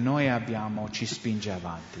speranza che noi abbiamo ci spinge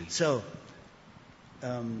avanti. So,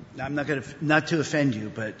 I'm not to offend you,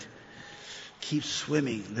 but keep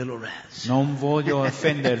swimming, little rats. Non voglio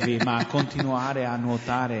offendervi, ma continuare a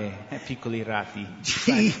nuotare, piccoli ratti.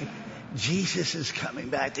 Jesus is coming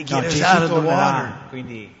back to No, get us Gesù out of the water. tornerà,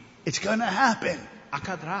 quindi It's going to happen.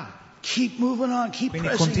 accadrà. Keep moving on. Keep Quindi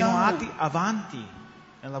pressing continuate on. avanti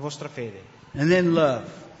nella vostra fede. And then love.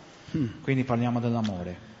 Quindi parliamo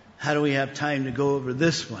dell'amore. How do we have time to go over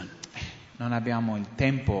this one? Non abbiamo il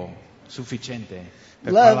tempo sufficiente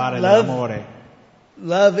per Love- parlare love- dell'amore.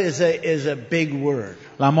 Love is a big word.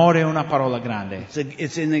 L'amore è una parola grande.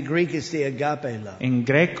 It's in the Greek, it's the agape love. In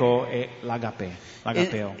greco è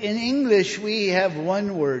l'agapeo. In English, we have one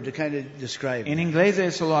word to kind of describe In it. inglese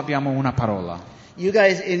solo abbiamo una parola. You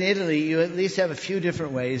guys in Italy, you at least have a few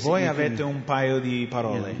different ways. that Voi you avete can- un paio di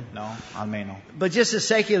parole, no? Almeno. But just a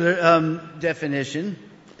secular definition,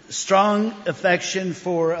 strong affection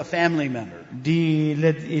for a family member.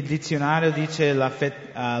 Il dizionario dice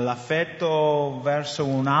l'affetto verso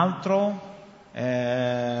un altro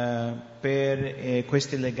per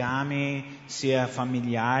questi legami sia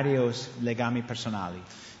familiari o legami personali.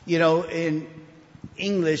 You know, in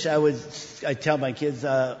English, I tell my kids,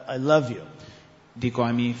 I love you. Dico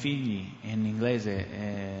ai miei figli in inglese,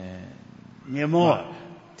 Mi amor.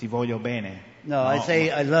 ti voglio bene. No, I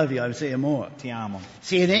say I love you. I say amore. Ti amo.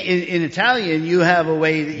 See, in Italian, you have a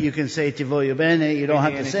way that you can say ti voglio bene. You don't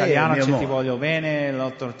have Quindi to in say italiano mi c'è ti amore. voglio bene,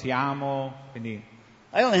 l'altro ti amo, quindi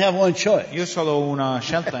I only have one choice. io ho solo una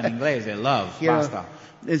scelta in inglese, love, You know, basta.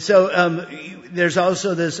 and so there's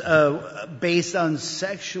also this based on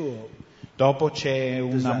sexual. Dopo c'è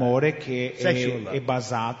un Desire. amore che Sexual love. è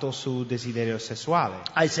basato su desiderio sessuale.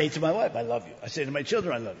 I say to my wife, I love you. I say to my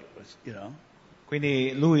children, I love you. You know.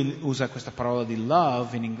 Quindi lui usa questa parola di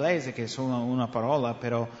love in inglese, che è solo una parola,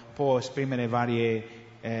 però può esprimere varie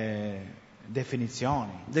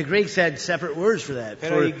definizioni. The Greeks had separate words for that.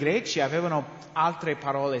 Però For i greci avevano altre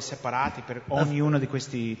parole separate per ognuno di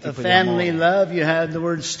questi a tipi di family amore. love, you had the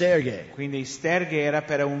word sterge. Quindi sterge era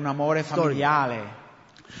per un amore familiare.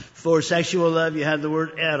 For sexual love, you had the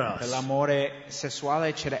word Per eros. l'amore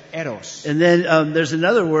sessuale c'era eros. And then there's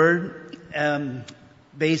another word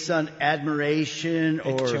based on admiration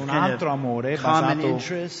E or c'è un kind altro of amore common basato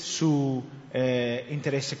interest. su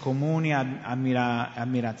interesse comuni,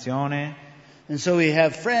 ammirazione, And so we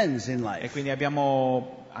have friends in e life. quindi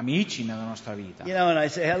abbiamo amici nella nostra vita. You know, and I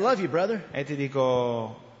say, I love you, brother. E ti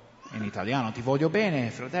dico in italiano, ti voglio bene,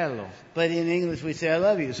 fratello. But in English we say, I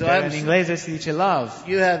love you. So Però in inglese si dice love.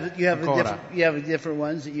 you have Ancora. different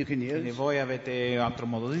ones that you can Quindi use. voi avete un altro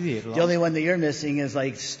modo di dirlo. The only one that you're missing is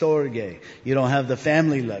like storge. You don't have the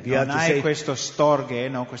family love. You Non have to hai say, questo storge,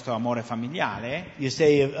 no? Questo amore familiare. you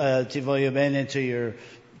say ti voglio bene to your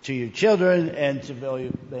children and ti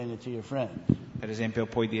voglio bene to your friends. Per esempio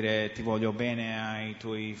puoi dire ti voglio bene ai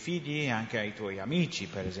tuoi figli e anche ai tuoi amici,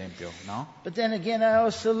 per esempio, no? But then again, I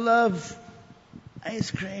also love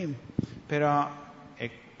ice cream. Però,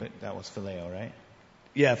 that was phileo, right?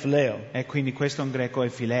 Yeah, phileo. E quindi questo in greco è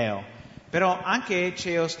fileo. Però anche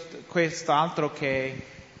c'è quest'altro che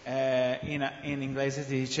in inglese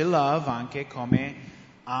si dice love, anche come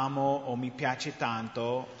amo o mi piace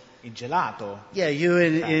tanto il gelato. Yeah, you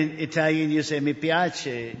in Italian you say mi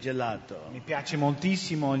piace gelato. Mi piace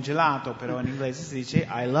moltissimo il gelato, però in inglese si dice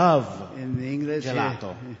I love In English,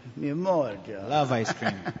 gelato. mi amor gelato. Love ice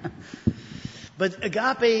cream. But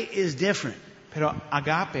agape is different. Però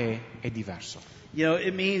agape è diverso. You know,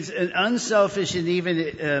 it means an unselfish and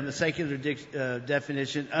even secular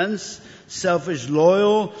definition, unselfish,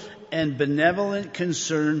 loyal, and benevolent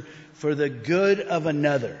concern for the good of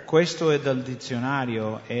another. Questo è dal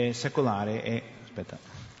dizionario, è secolare, e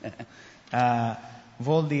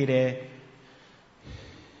vuol dire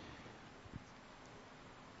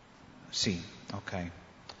sì, ok.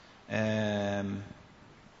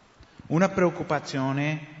 Una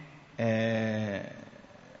preoccupazione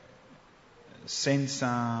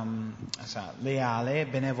senza leale,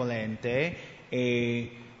 benevolente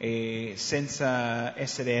e senza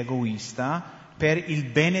essere egoista per il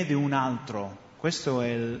bene di un altro. Questa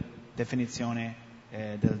è la definizione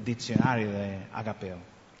del dizionario di agapeo.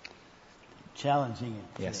 Challenging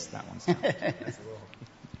it. Yes, that one's not.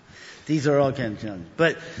 These are all kind of challenging.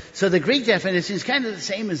 But, so the Greek definition is kind of the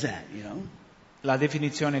same as that, you know. La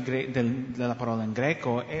definizione della parola in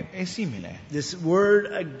greco è simile. This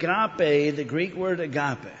word agape, the Greek word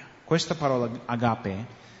agape, Questa parola agape,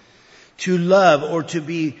 to love or to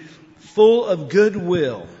be full of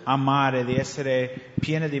goodwill, amare, di essere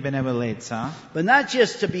piena di benevolenza, but not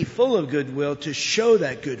just to be full of goodwill, to show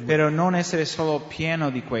that goodwill, però non essere solo pieno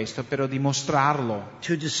di questo, però dimostrarlo,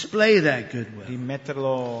 to display that di goodwill.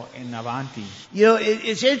 metterlo in avanti. You know,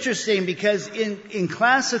 it's interesting because in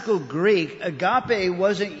classical Greek, agape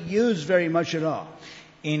wasn't used very much at all.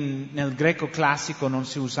 Nel greco classico non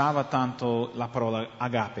si usava tanto la parola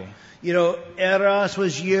agape. You know, eros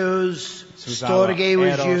was used, Si usava storge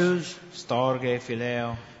was eros, used. storge,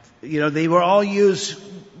 fileo. You know, they were all used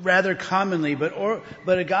rather commonly, but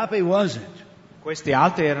agape wasn't. Questi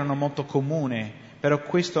altri erano molto comuni, però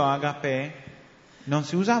questo agape non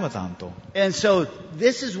si usava tanto. And so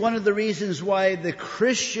this is one of the reasons why the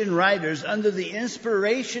Christian writers, under the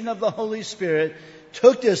inspiration of the Holy Spirit,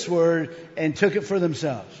 took this word and took it for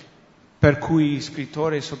themselves. Per cui gli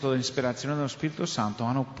scrittori sotto l'ispirazione dello Spirito Santo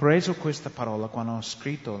hanno preso questa parola quando hanno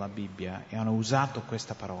scritto la Bibbia e hanno usato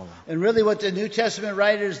questa parola. And really what the New Testament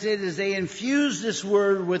writers did is they infused this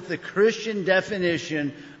word with the Christian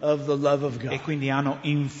definition of the love of God. E quindi hanno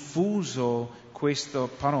infuso questa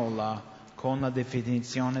parola con la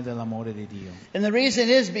definizione dell'amore di Dio. And the reason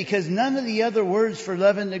is because none of the other words for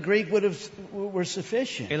love in the Greek were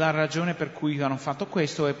sufficient. E la ragione per cui hanno fatto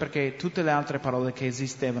questo è perché tutte le altre parole che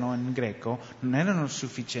esistevano in greco non erano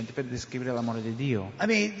sufficienti per descrivere l'amore di Dio. I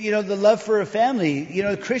mean, you know, the love for a family, you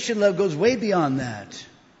know, Christian love goes way beyond that.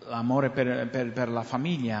 l'amore per la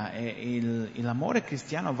famiglia e l'amore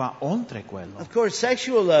cristiano va oltre quello. Of course,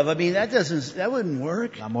 sexual love, I mean, that wouldn't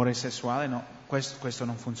work. L'amore sessuale no, questo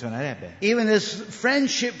non funzionerebbe. Even this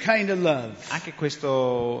friendship kind of love. Anche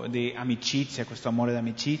questo di amicizia, questo amore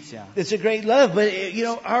d'amicizia. It's a great love,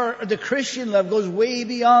 but the Christian love goes way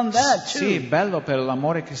beyond that too. Sì, bello, per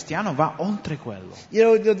l'amore cristiano va oltre quello.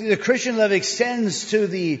 The Christian love extends to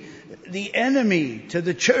the enemy, to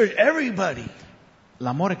the church, everybody.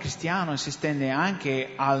 L'amore cristiano si estende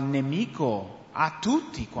anche al nemico, a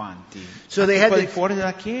tutti quanti, So anche quelli fuori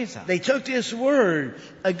dalla Chiesa. They took this word,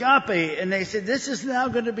 agape, and they said, this is now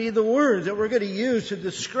going to be the word that we're going to use to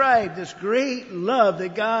describe this great love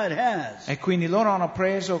that God has. E quindi loro hanno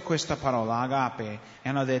preso questa parola, agape, e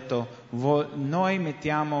hanno detto, noi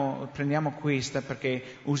prendiamo questa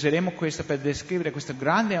perché useremo questa per descrivere questo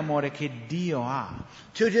grande amore che Dio ha.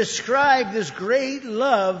 To describe this great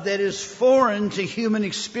love that is foreign to human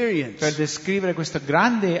experience. Per descrivere questo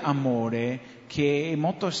grande amore che è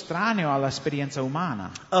molto estraneo all'esperienza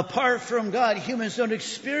umana. Apart from God, humans don't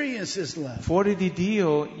experience this love. Fuori di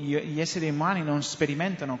Dio, gli esseri umani non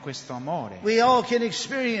sperimentano questo amore. We all can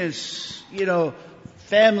experience,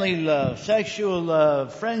 family love, sexual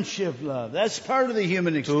love, friendship love. That's part of the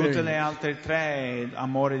human experience. Tutte le altre tre,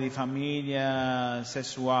 amore di famiglia,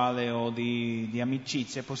 sessuale o di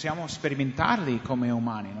amicizia, possiamo sperimentarli come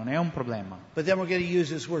umani, non è un problema. But then we're going to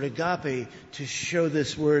use this word agape to show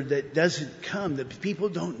this word that doesn't come, that people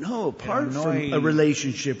don't know apart from a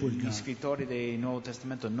relationship with Gli God. scrittori del Nuovo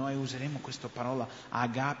Testamento, noi useremo questa parola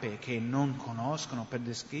agape che non conoscono per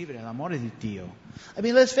descrivere l'amore di Dio. I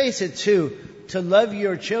mean, let's face it too, to love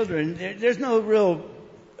your children, there's no real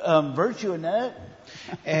virtue in that.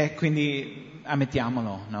 E quindi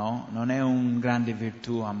ammettiamolo, no? Non è un grande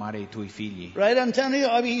virtù amare i tuoi figli. Right, Antonio?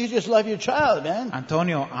 I mean, you just love your child, man.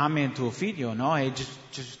 Antonio, ami il tuo figlio, no? È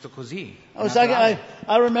giusto così. I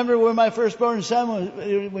remember when my firstborn son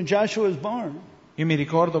when Joshua was born. Io mi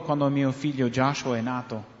ricordo quando mio figlio Joshua è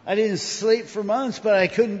nato. I didn't sleep for months,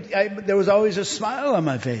 but there was always a smile on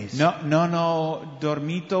my face. No, non ho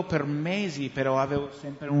dormito per mesi, però avevo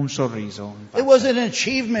sempre un sorriso. It was an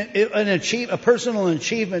achievement, a personal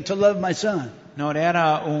achievement to love my son. Non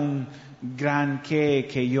era un granché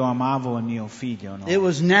che io amavo il mio figlio, no? It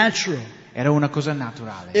was natural. Era una cosa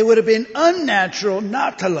naturale. It would have been unnatural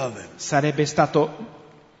not to love him. Sarebbe stato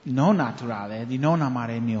non naturale di non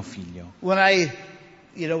amare il mio figlio. When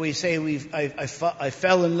we say I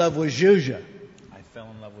fell in love with Juja. I fell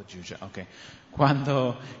in love with Juja, ok.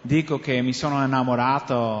 Quando dico che mi sono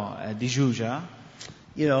innamorato di Juja,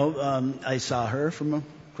 I saw her from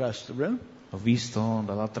across the room. L'ho visto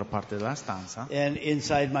dall'altra parte della stanza. And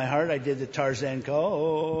inside my heart I did the Tarzan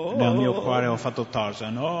call. Nel mio cuore ho fatto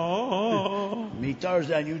Tarzan. Oh. Me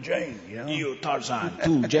Tarzan, you Jane. Io Tarzan,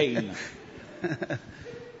 tu Jane.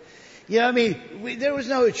 There was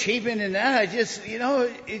no achievement in that.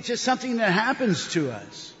 It's just something that happens to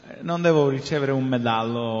us. Non devo ricevere un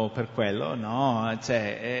medallo per quello, no?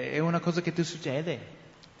 È una cosa che ti succede,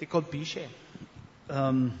 ti colpisce.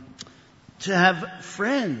 To have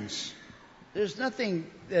friends. There's nothing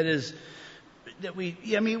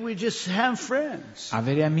we just have friends.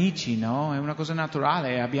 Avere amici, no? È una cosa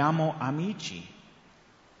naturale, abbiamo amici.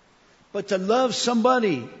 But to love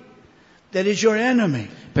somebody that is your enemy.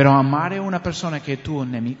 Però amare una persona che è tuo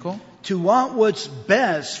nemico. To want what's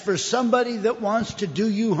best for somebody that wants to do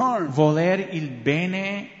you harm. Voler il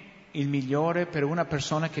bene, il migliore per una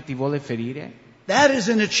persona che ti vuole ferire. That is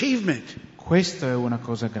an achievement. Questo è una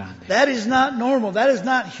cosa grande. That is not normal. That is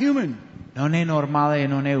not human. Non è normale e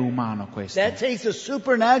non è umano questo. That takes a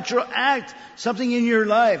supernatural act, something in your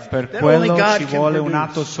life. Per that only quello God ci can vuole produce. un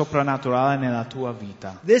atto soprannaturale nella tua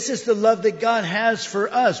vita. This is the love that God has for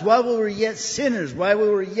us. While we were yet sinners, while we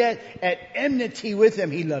were yet at enmity with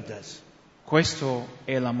Him, He loved us. Questo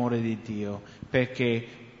è l'amore di Dio, perché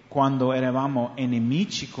quando eravamo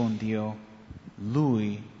nemici con Dio,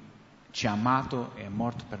 Lui ci ha amato e è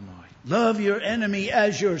morto per noi. Love your enemy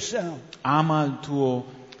as yourself. Ama il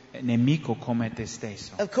tuo nemico come te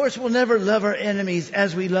stesso. Of course, we'll never love our enemies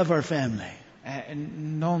as we love our family.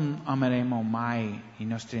 Non ameremo mai i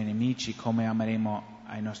nostri nemici come ameremo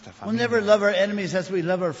ai nostri We'll famiglie. never love our enemies as we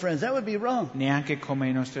love our friends. That would be wrong. Neanche come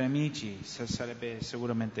i nostri amici, sarebbe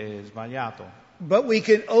sicuramente sbagliato. But we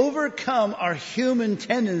can overcome our human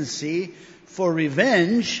tendency for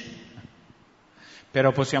revenge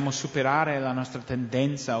Però possiamo superare la nostra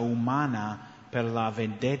tendenza umana per la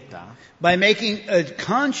vendetta by making a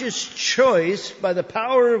conscious choice by the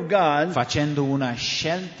power of God facendo una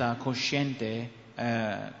scelta cosciente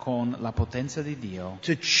con la potenza di Dio,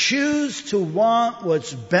 to choose to want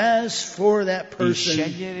what's best for that di person,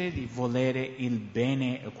 scegliere di volere il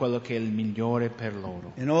bene, quello che è il migliore per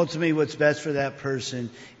loro. and ultimately what's best for that person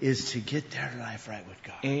is to get their life right with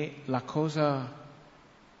God. E la cosa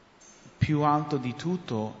più alto di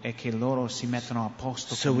tutto è che loro si mettono a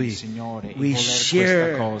posto So con we- il Signore e we voler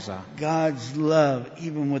share questa cosa. God's love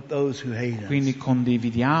even with those who hate Quindi us.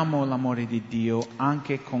 condividiamo l'amore di Dio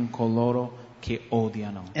anche con coloro che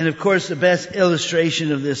odiano. And of course the best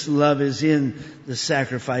illustration of this love is in the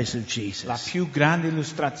sacrifice of La Jesus. più grande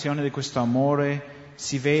illustrazione di questo amore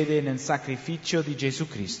si vede nel sacrificio di Gesù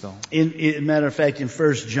Cristo. Matter of fact, in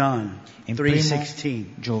 1 John In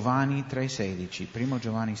 3:16, Giovanni 3,16, primo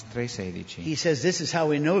Giovanni 3,16, he says, "This is how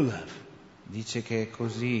we know love." dice che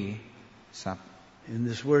così In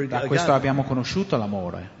this word, da questo agape, abbiamo conosciuto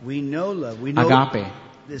l'amore. we know love. We know Agape,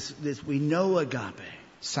 we know agape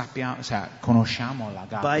conosciamo by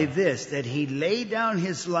l'agape. this, that He laid down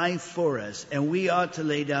His life for us, and we ought to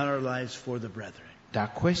lay down our lives for the brethren. Da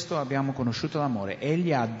questo abbiamo conosciuto l'amore.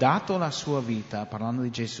 Egli ha dato la sua vita, parlando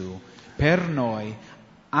di Gesù, per noi.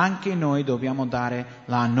 Anche noi dobbiamo dare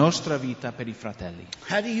la nostra vita per i fratelli.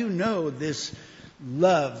 How do you know this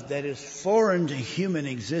love that is foreign to human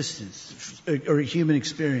existence or human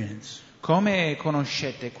experience? Come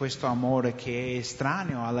conoscete questo amore che è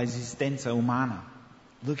estraneo all'esistenza umana?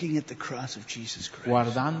 Looking at the cross of Jesus Christ.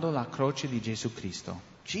 Guardando la croce di Gesù Cristo.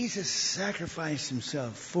 Jesus sacrificed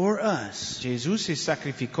Himself for us Gesù si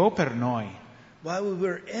sacrificò per noi, while we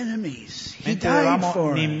were enemies. He mentre died eravamo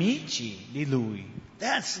for us. nemici di Lui.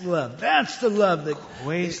 That's love. That's the love that.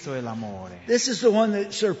 Questo è l'amore. This is the one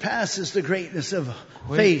that surpasses the greatness of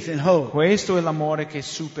faith and hope. Questo è l'amore che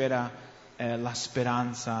supera la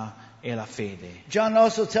speranza e la fede. John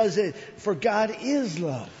also tells us, for God is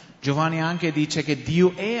love. Giovanni anche dice che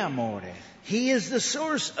Dio è amore. He is the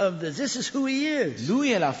source of this. This is who He is. Lui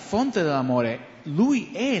è la fonte dell'amore. Lui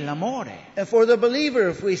è l'amore. And for the believer,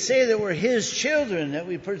 if we say that we're His children, that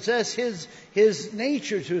we possess His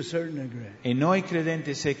nature to a certain degree. E noi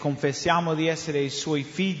credenti, se confessiamo di essere i Suoi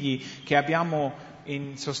figli, che abbiamo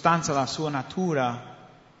in sostanza la Sua natura,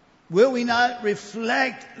 Will we not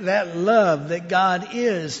reflect that love that God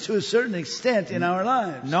is to a certain extent in our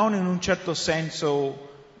lives? non in un certo senso,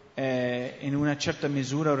 in una certa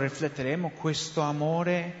misura rifletteremo questo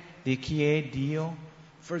amore di chi è Dio?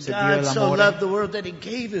 For Se Dio è God so l'amore. loved the world that He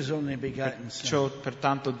gave His only begotten Son.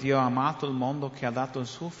 Pertanto Dio ha amato il mondo che ha dato il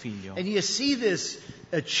suo figlio. And you see this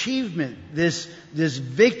achievement, this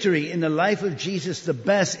victory in the life of Jesus the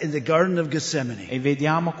best in the Garden of Gethsemane. E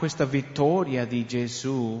vediamo questa vittoria di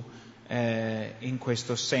Gesù in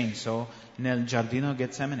questo senso nel giardino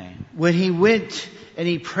Getsemane, When He went and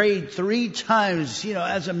He prayed 3 times,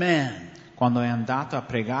 as a man. quando è andato a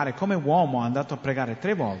pregare come uomo, è andato a pregare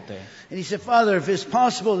 3 volte And He said, Father, if it's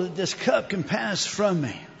possible that this cup can pass from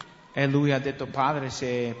me. e lui ha detto: Padre,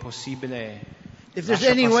 se è possibile, If there's lascia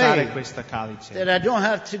any passare way questa calice. that I don't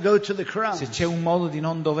have to go to the cross. Se c'è un modo di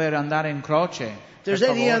non dover andare in croce, If there's per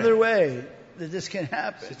any favore. other way that this can Se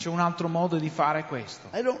happen. c'è un altro modo di fare questo,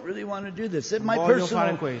 I don't really want to do this. That non my voglio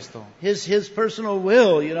fare personal, questo. his personal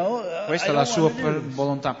will, Questa I è la don't sua want to do this.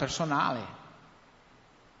 volontà personale.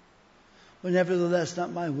 But nevertheless,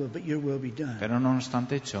 not my will, but your will be done. Però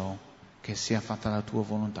nonostante ciò, che sia fatta la tua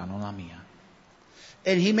volontà, non la mia.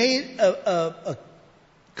 And He made a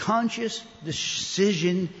conscious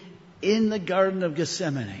decision in the Garden of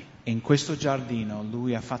Gethsemane In questo giardino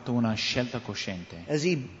lui ha fatto una scelta cosciente. as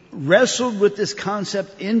He wrestled with this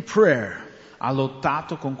concept in prayer. Ha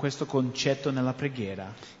lottato con questo concetto nella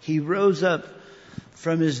preghiera. He rose up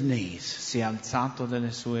from His knees Si è alzato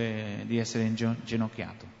di essere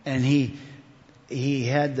inginocchiato. and he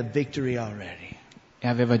had the victory already. E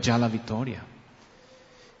aveva già la vittoria.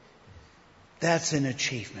 That's an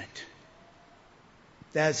achievement.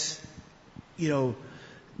 That's, your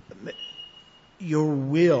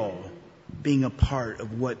will being a part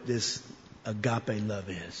of what this agape love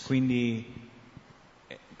is. Quindi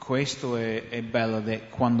questo è bello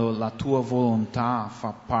quando la tua volontà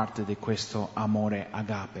fa parte di questo amore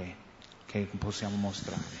agape che possiamo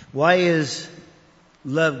mostrare. Why is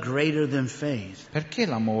love greater than faith? Perché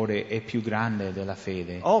l'amore è più grande della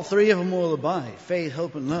fede? All 3 of them will abide: faith,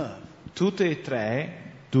 hope, and love. Tutte e 3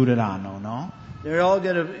 dureranno, no? They're all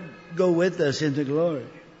going to go with us into glory.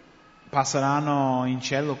 Passeranno in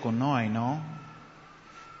cielo con noi, no?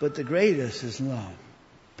 But the greatest is love.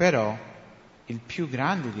 Però il più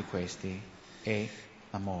grande di questi è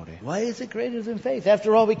l'amore. Why is it greater than faith?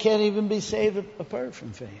 After all, we can't even be saved apart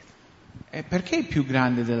from faith. E perché è più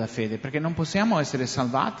grande della fede? Perché non possiamo essere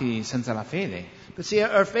salvati senza la fede. But see,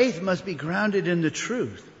 our faith must be grounded in the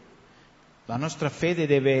truth. La nostra fede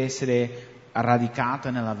deve essere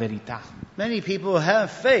radicata nella verità. Many people have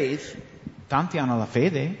faith, Tanti hanno la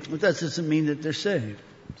fede, but that doesn't mean that they're saved.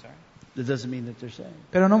 That doesn't mean that they're saved.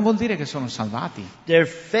 però non vuol dire che sono salvati. Their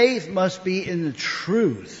faith must be in the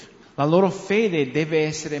truth. La loro fede deve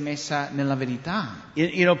essere messa nella verità.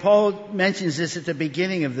 You know, Paul mentions this at the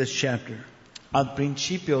beginning of this chapter. Al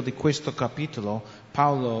principio di questo capitolo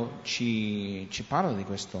Paolo ci parla di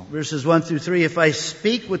questo. Verses 1 through 3, if I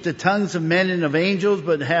speak with the tongues of men and of angels,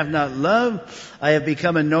 but have not love, I have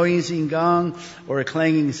become a noisy gong or a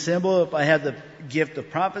clanging cymbal. If I have the gift of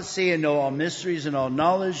prophecy and know all mysteries and all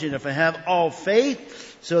knowledge, and if I have all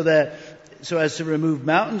faith, so as to remove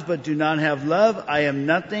mountains, but do not have love, I am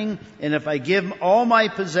nothing. And if I give all my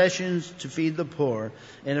possessions to feed the poor,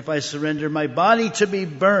 and if I surrender my body to be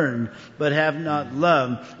burned, but have not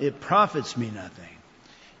love, it profits me nothing.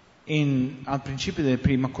 Al principio del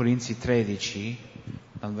 1 Corinzi 13,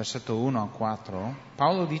 dal versetto 1 a 4,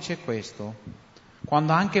 Paolo dice questo: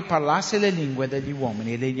 quando anche parlasse le lingue degli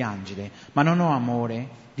uomini e degli angeli, ma non ho amore,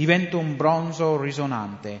 divento un bronzo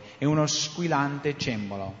risonante e uno squillante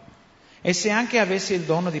cembalo. E se anche avessi il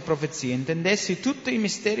dono di profezia, intendessi tutti i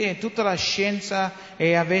misteri e tutta la scienza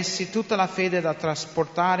e avessi tutta la fede da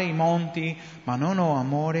trasportare i monti, ma non ho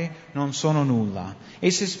amore, non sono nulla.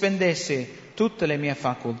 E se spendesse tutte le mie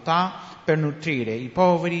facoltà per nutrire i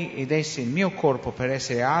poveri ed desse il mio corpo per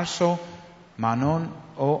essere arso, ma non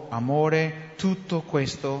ho amore, tutto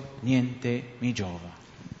questo niente mi giova.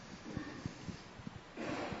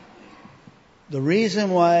 The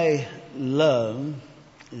reason why love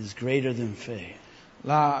is greater than faith.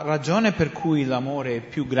 La ragione per cui l'amore è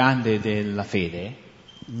più grande della fede,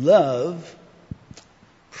 Love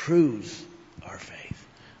proves our faith.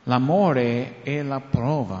 l'amore è la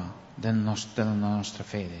prova della nostra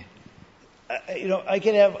fede. I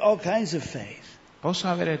can have all kinds of faith, Posso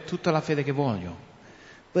avere tutta la fede che voglio,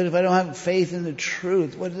 but if I don't have faith in the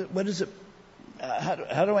truth, what is it?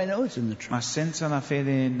 How do I know it's in the truth? ma senza la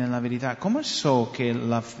fede nella verità, come so che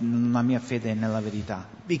la mia fede è nella verità?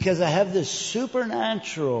 Because I have this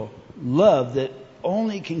supernatural love that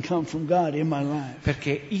only can come from God in my life.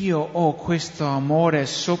 Perché io ho questo amore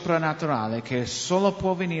soprannaturale che solo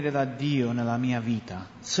può venire da Dio nella mia vita.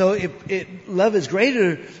 So love is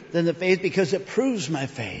greater than the faith because it proves my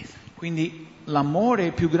faith. Quindi l'amore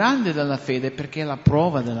è più grande della fede perché è la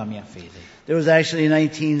prova della mia fede. There was actually in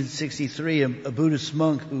 1963 a Buddhist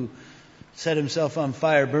monk who set himself on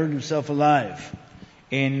fire, burned himself alive.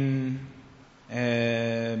 In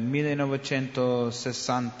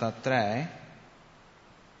 1963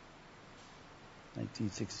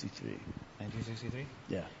 1963. 1963?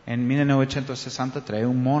 Yeah. In 1963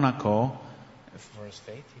 un monaco, for his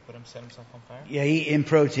faith, he set himself on fire? Yeah,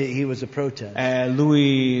 he was a protest.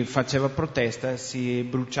 Lui faceva protesta, si è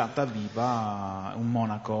bruciata viva un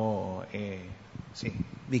monaco sì,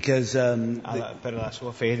 Because per la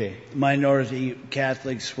sua fede. minority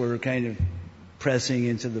Catholics were kind of pressing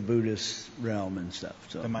into the Buddhist realm and stuff.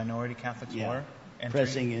 So The minority Catholics yeah, were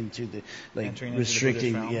pressing into the entering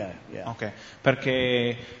restricting. into the Buddhist Yeah. Ok,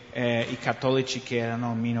 perché i cattolici che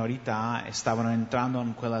erano minorità stavano entrando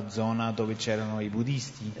in quella zona dove c'erano i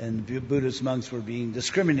buddisti. And Buddhist monks were being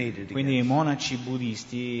discriminated Quindi i against. monaci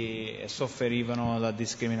buddisti soffrivano la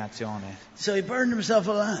discriminazione. So he burned himself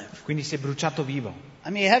alive. Quindi si è bruciato vivo. I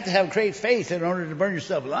mean, you have to have great faith in order to burn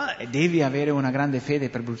yourself alive. E devi avere una grande fede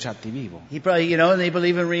per bruciarti vivo. He probably, and they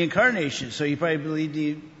believe in reincarnation, so he probably believed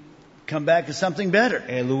he'd come back as something better.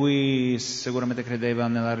 E lui sicuramente credeva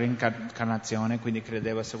nella reincarnazione, quindi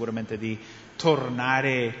credeva sicuramente di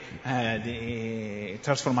tornare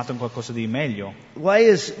trasformato in qualcosa di meglio. Why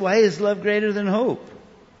is love greater than hope?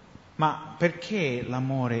 Ma perché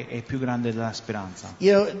l'amore è più grande della speranza?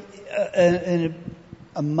 You know,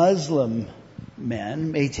 a Muslim man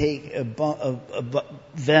may take a bomb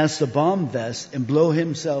vest and blow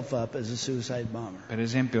himself up as a suicide bomber. Per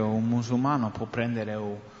esempio, un musulmano può prendere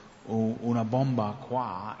una bomba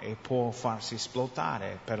qua e può farsi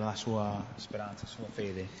esplodere per la sua speranza, sua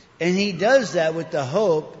fede. And he does that with the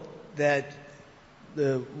hope that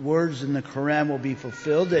the words in the Quran will be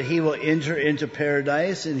fulfilled, that he will enter into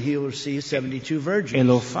paradise and he will see 72 virgins. E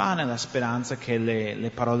lo fa nella speranza che le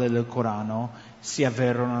parole del Corano si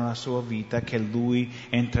avverano nella sua vita, che lui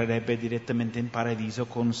entrerebbe direttamente in paradiso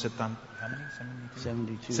con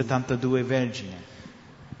 72 vergini.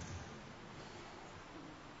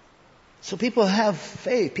 So people have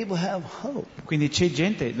faith, people have hope. Quindi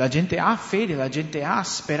la gente ha fede, la gente ha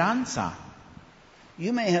speranza.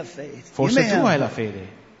 You may have faith. Forse you may tu have hai la hope. fede,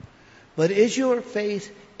 But is your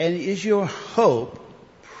faith and is your hope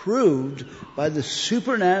proved by the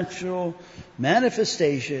supernatural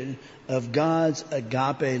manifestation of God's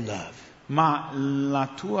agape love? Ma la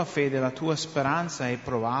tua fede, la tua speranza è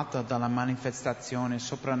provata dalla manifestazione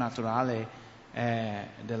soprannaturale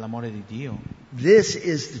dell'amore di Dio. This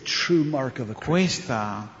is the true mark of a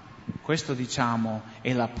Christian. Questo diciamo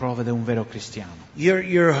è la prova di un vero cristiano.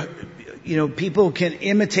 People can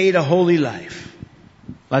imitate a holy life.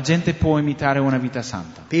 La gente può imitare una vita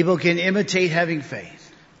santa. People can imitate having faith.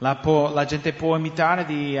 La gente può imitare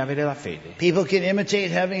di avere la fede. People can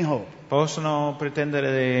imitate having hope. Possono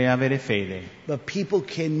pretendere di avere fede. But people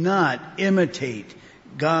cannot imitate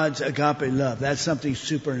God's agape love. That's something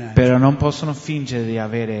supernatural. Però non possono fingere di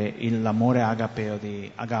avere l'amore agape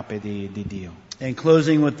di Dio. And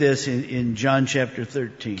closing with this in John chapter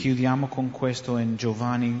 13. Chiudiamo con questo in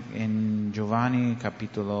Giovanni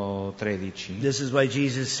capitolo 13. This is why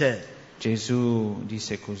Jesus said, Gesù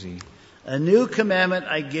disse così: a new commandment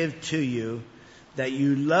I give to you, that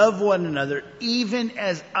you love one another even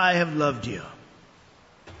as I have loved you.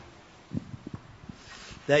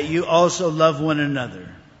 That you also love one another.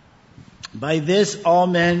 By this all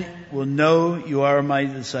men will know you are my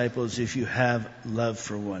disciples if you have love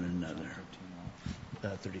for one another.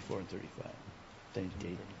 34 and 35.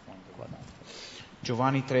 38.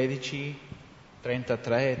 Giovanni 13,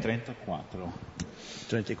 33 e 34.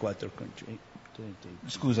 34.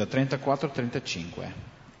 Scusa, 34 e 35.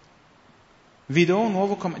 Vi do un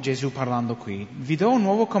nuovo Gesù parlando qui. Vi do un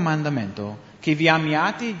nuovo comandamento, che vi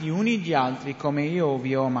amiate gli uni gli altri come io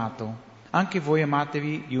vi ho amato. Anche voi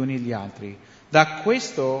amatevi gli uni gli altri. Da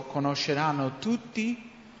questo conosceranno tutti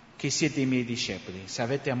che siete i miei discepoli, se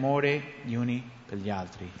avete amore gli uni per gli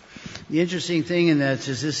altri. The interesting thing in that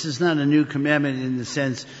is this is not a new commandment in the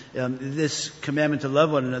sense, this commandment to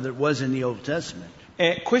love one another was in the Old Testament.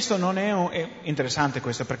 E questo non è interessante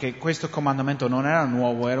questo, perché questo comandamento non era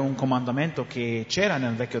nuovo, era un comandamento che c'era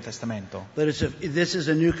nel Vecchio Testamento. But this is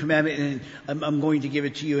a new commandment, and I'm going to give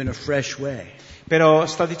it to you in a fresh way. Però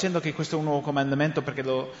sta dicendo che questo è un nuovo comandamento perché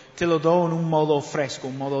te lo do in un modo fresco,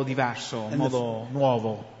 un modo diverso, un modo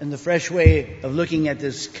nuovo. And the fresh way of looking at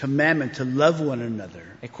this commandment to love one another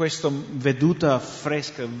E questa veduta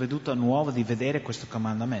fresca, veduta nuova di vedere questo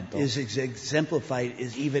comandamento is exemplified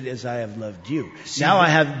as even as I have loved you. Now I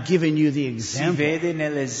have given you the si example. vede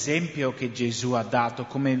nell'esempio che Gesù ha dato,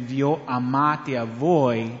 come vi ho amati a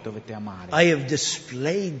voi dovete amare. I have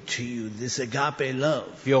displayed to you this agape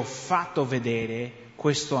love. Vi ho fatto vedere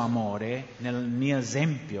questo amore nel mio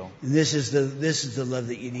esempio. And this is the love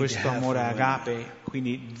that you need to Questo have. amore for one another. agape,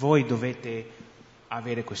 quindi voi dovete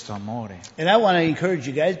avere questo amore. And I want to encourage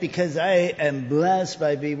you guys because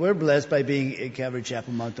we're blessed by being at Calvary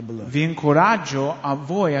Chapel Montalbano. Vi incoraggio a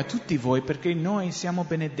voi, a tutti voi, perché noi siamo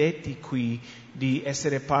benedetti qui di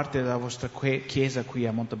essere parte della vostra chiesa qui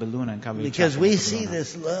a Montebelluna, in Calvary Because Chapel we see Montebelluna.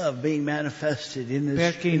 this love being manifested in this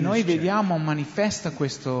Perché in noi this church, vediamo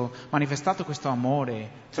manifestato questo amore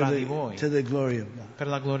tra di voi, to the glory of God. per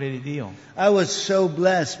la gloria di Dio. I was so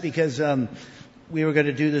blessed because we were going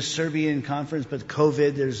to do the Serbian conference, but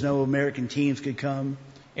COVID, there's no American teams could come.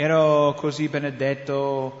 Ero così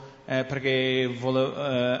benedetto perché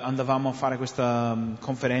andavamo a fare questa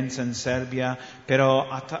conferenza in Serbia, però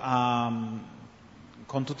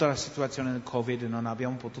con tutta la situazione del Covid non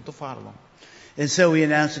abbiamo potuto farlo. And so we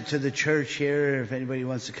announced it to the church here, if anybody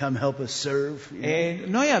wants to come help us serve. E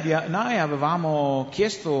noi avevamo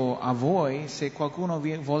chiesto a voi se qualcuno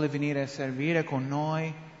vuole venire a servire con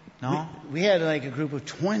noi, no? We had like a group of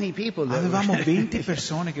 20 people. Avevamo 20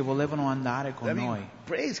 persone che volevano andare con noi.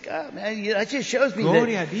 Praise God, man. That just shows me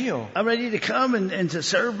Gloria a that Dio. I'm ready to come and to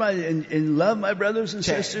serve and love my brothers and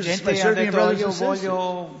sisters, my Gente ha Serbian detto brothers io and sisters.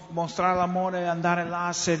 voglio mostrare l'amore, andare là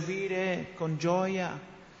a servire con gioia.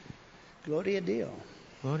 Gloria a Dio.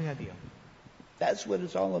 Gloria a Dio. That's what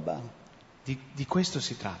it's all about. Di questo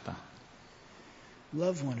si tratta.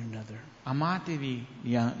 Love one another. Amatevi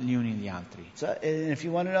gli uni gli altri. So, and if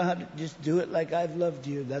you want to know how to just do it like I've loved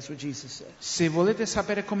you, that's what Jesus said. Se volete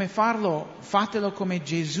sapere come farlo, fatelo come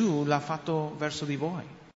Gesù l'ha fatto verso di voi.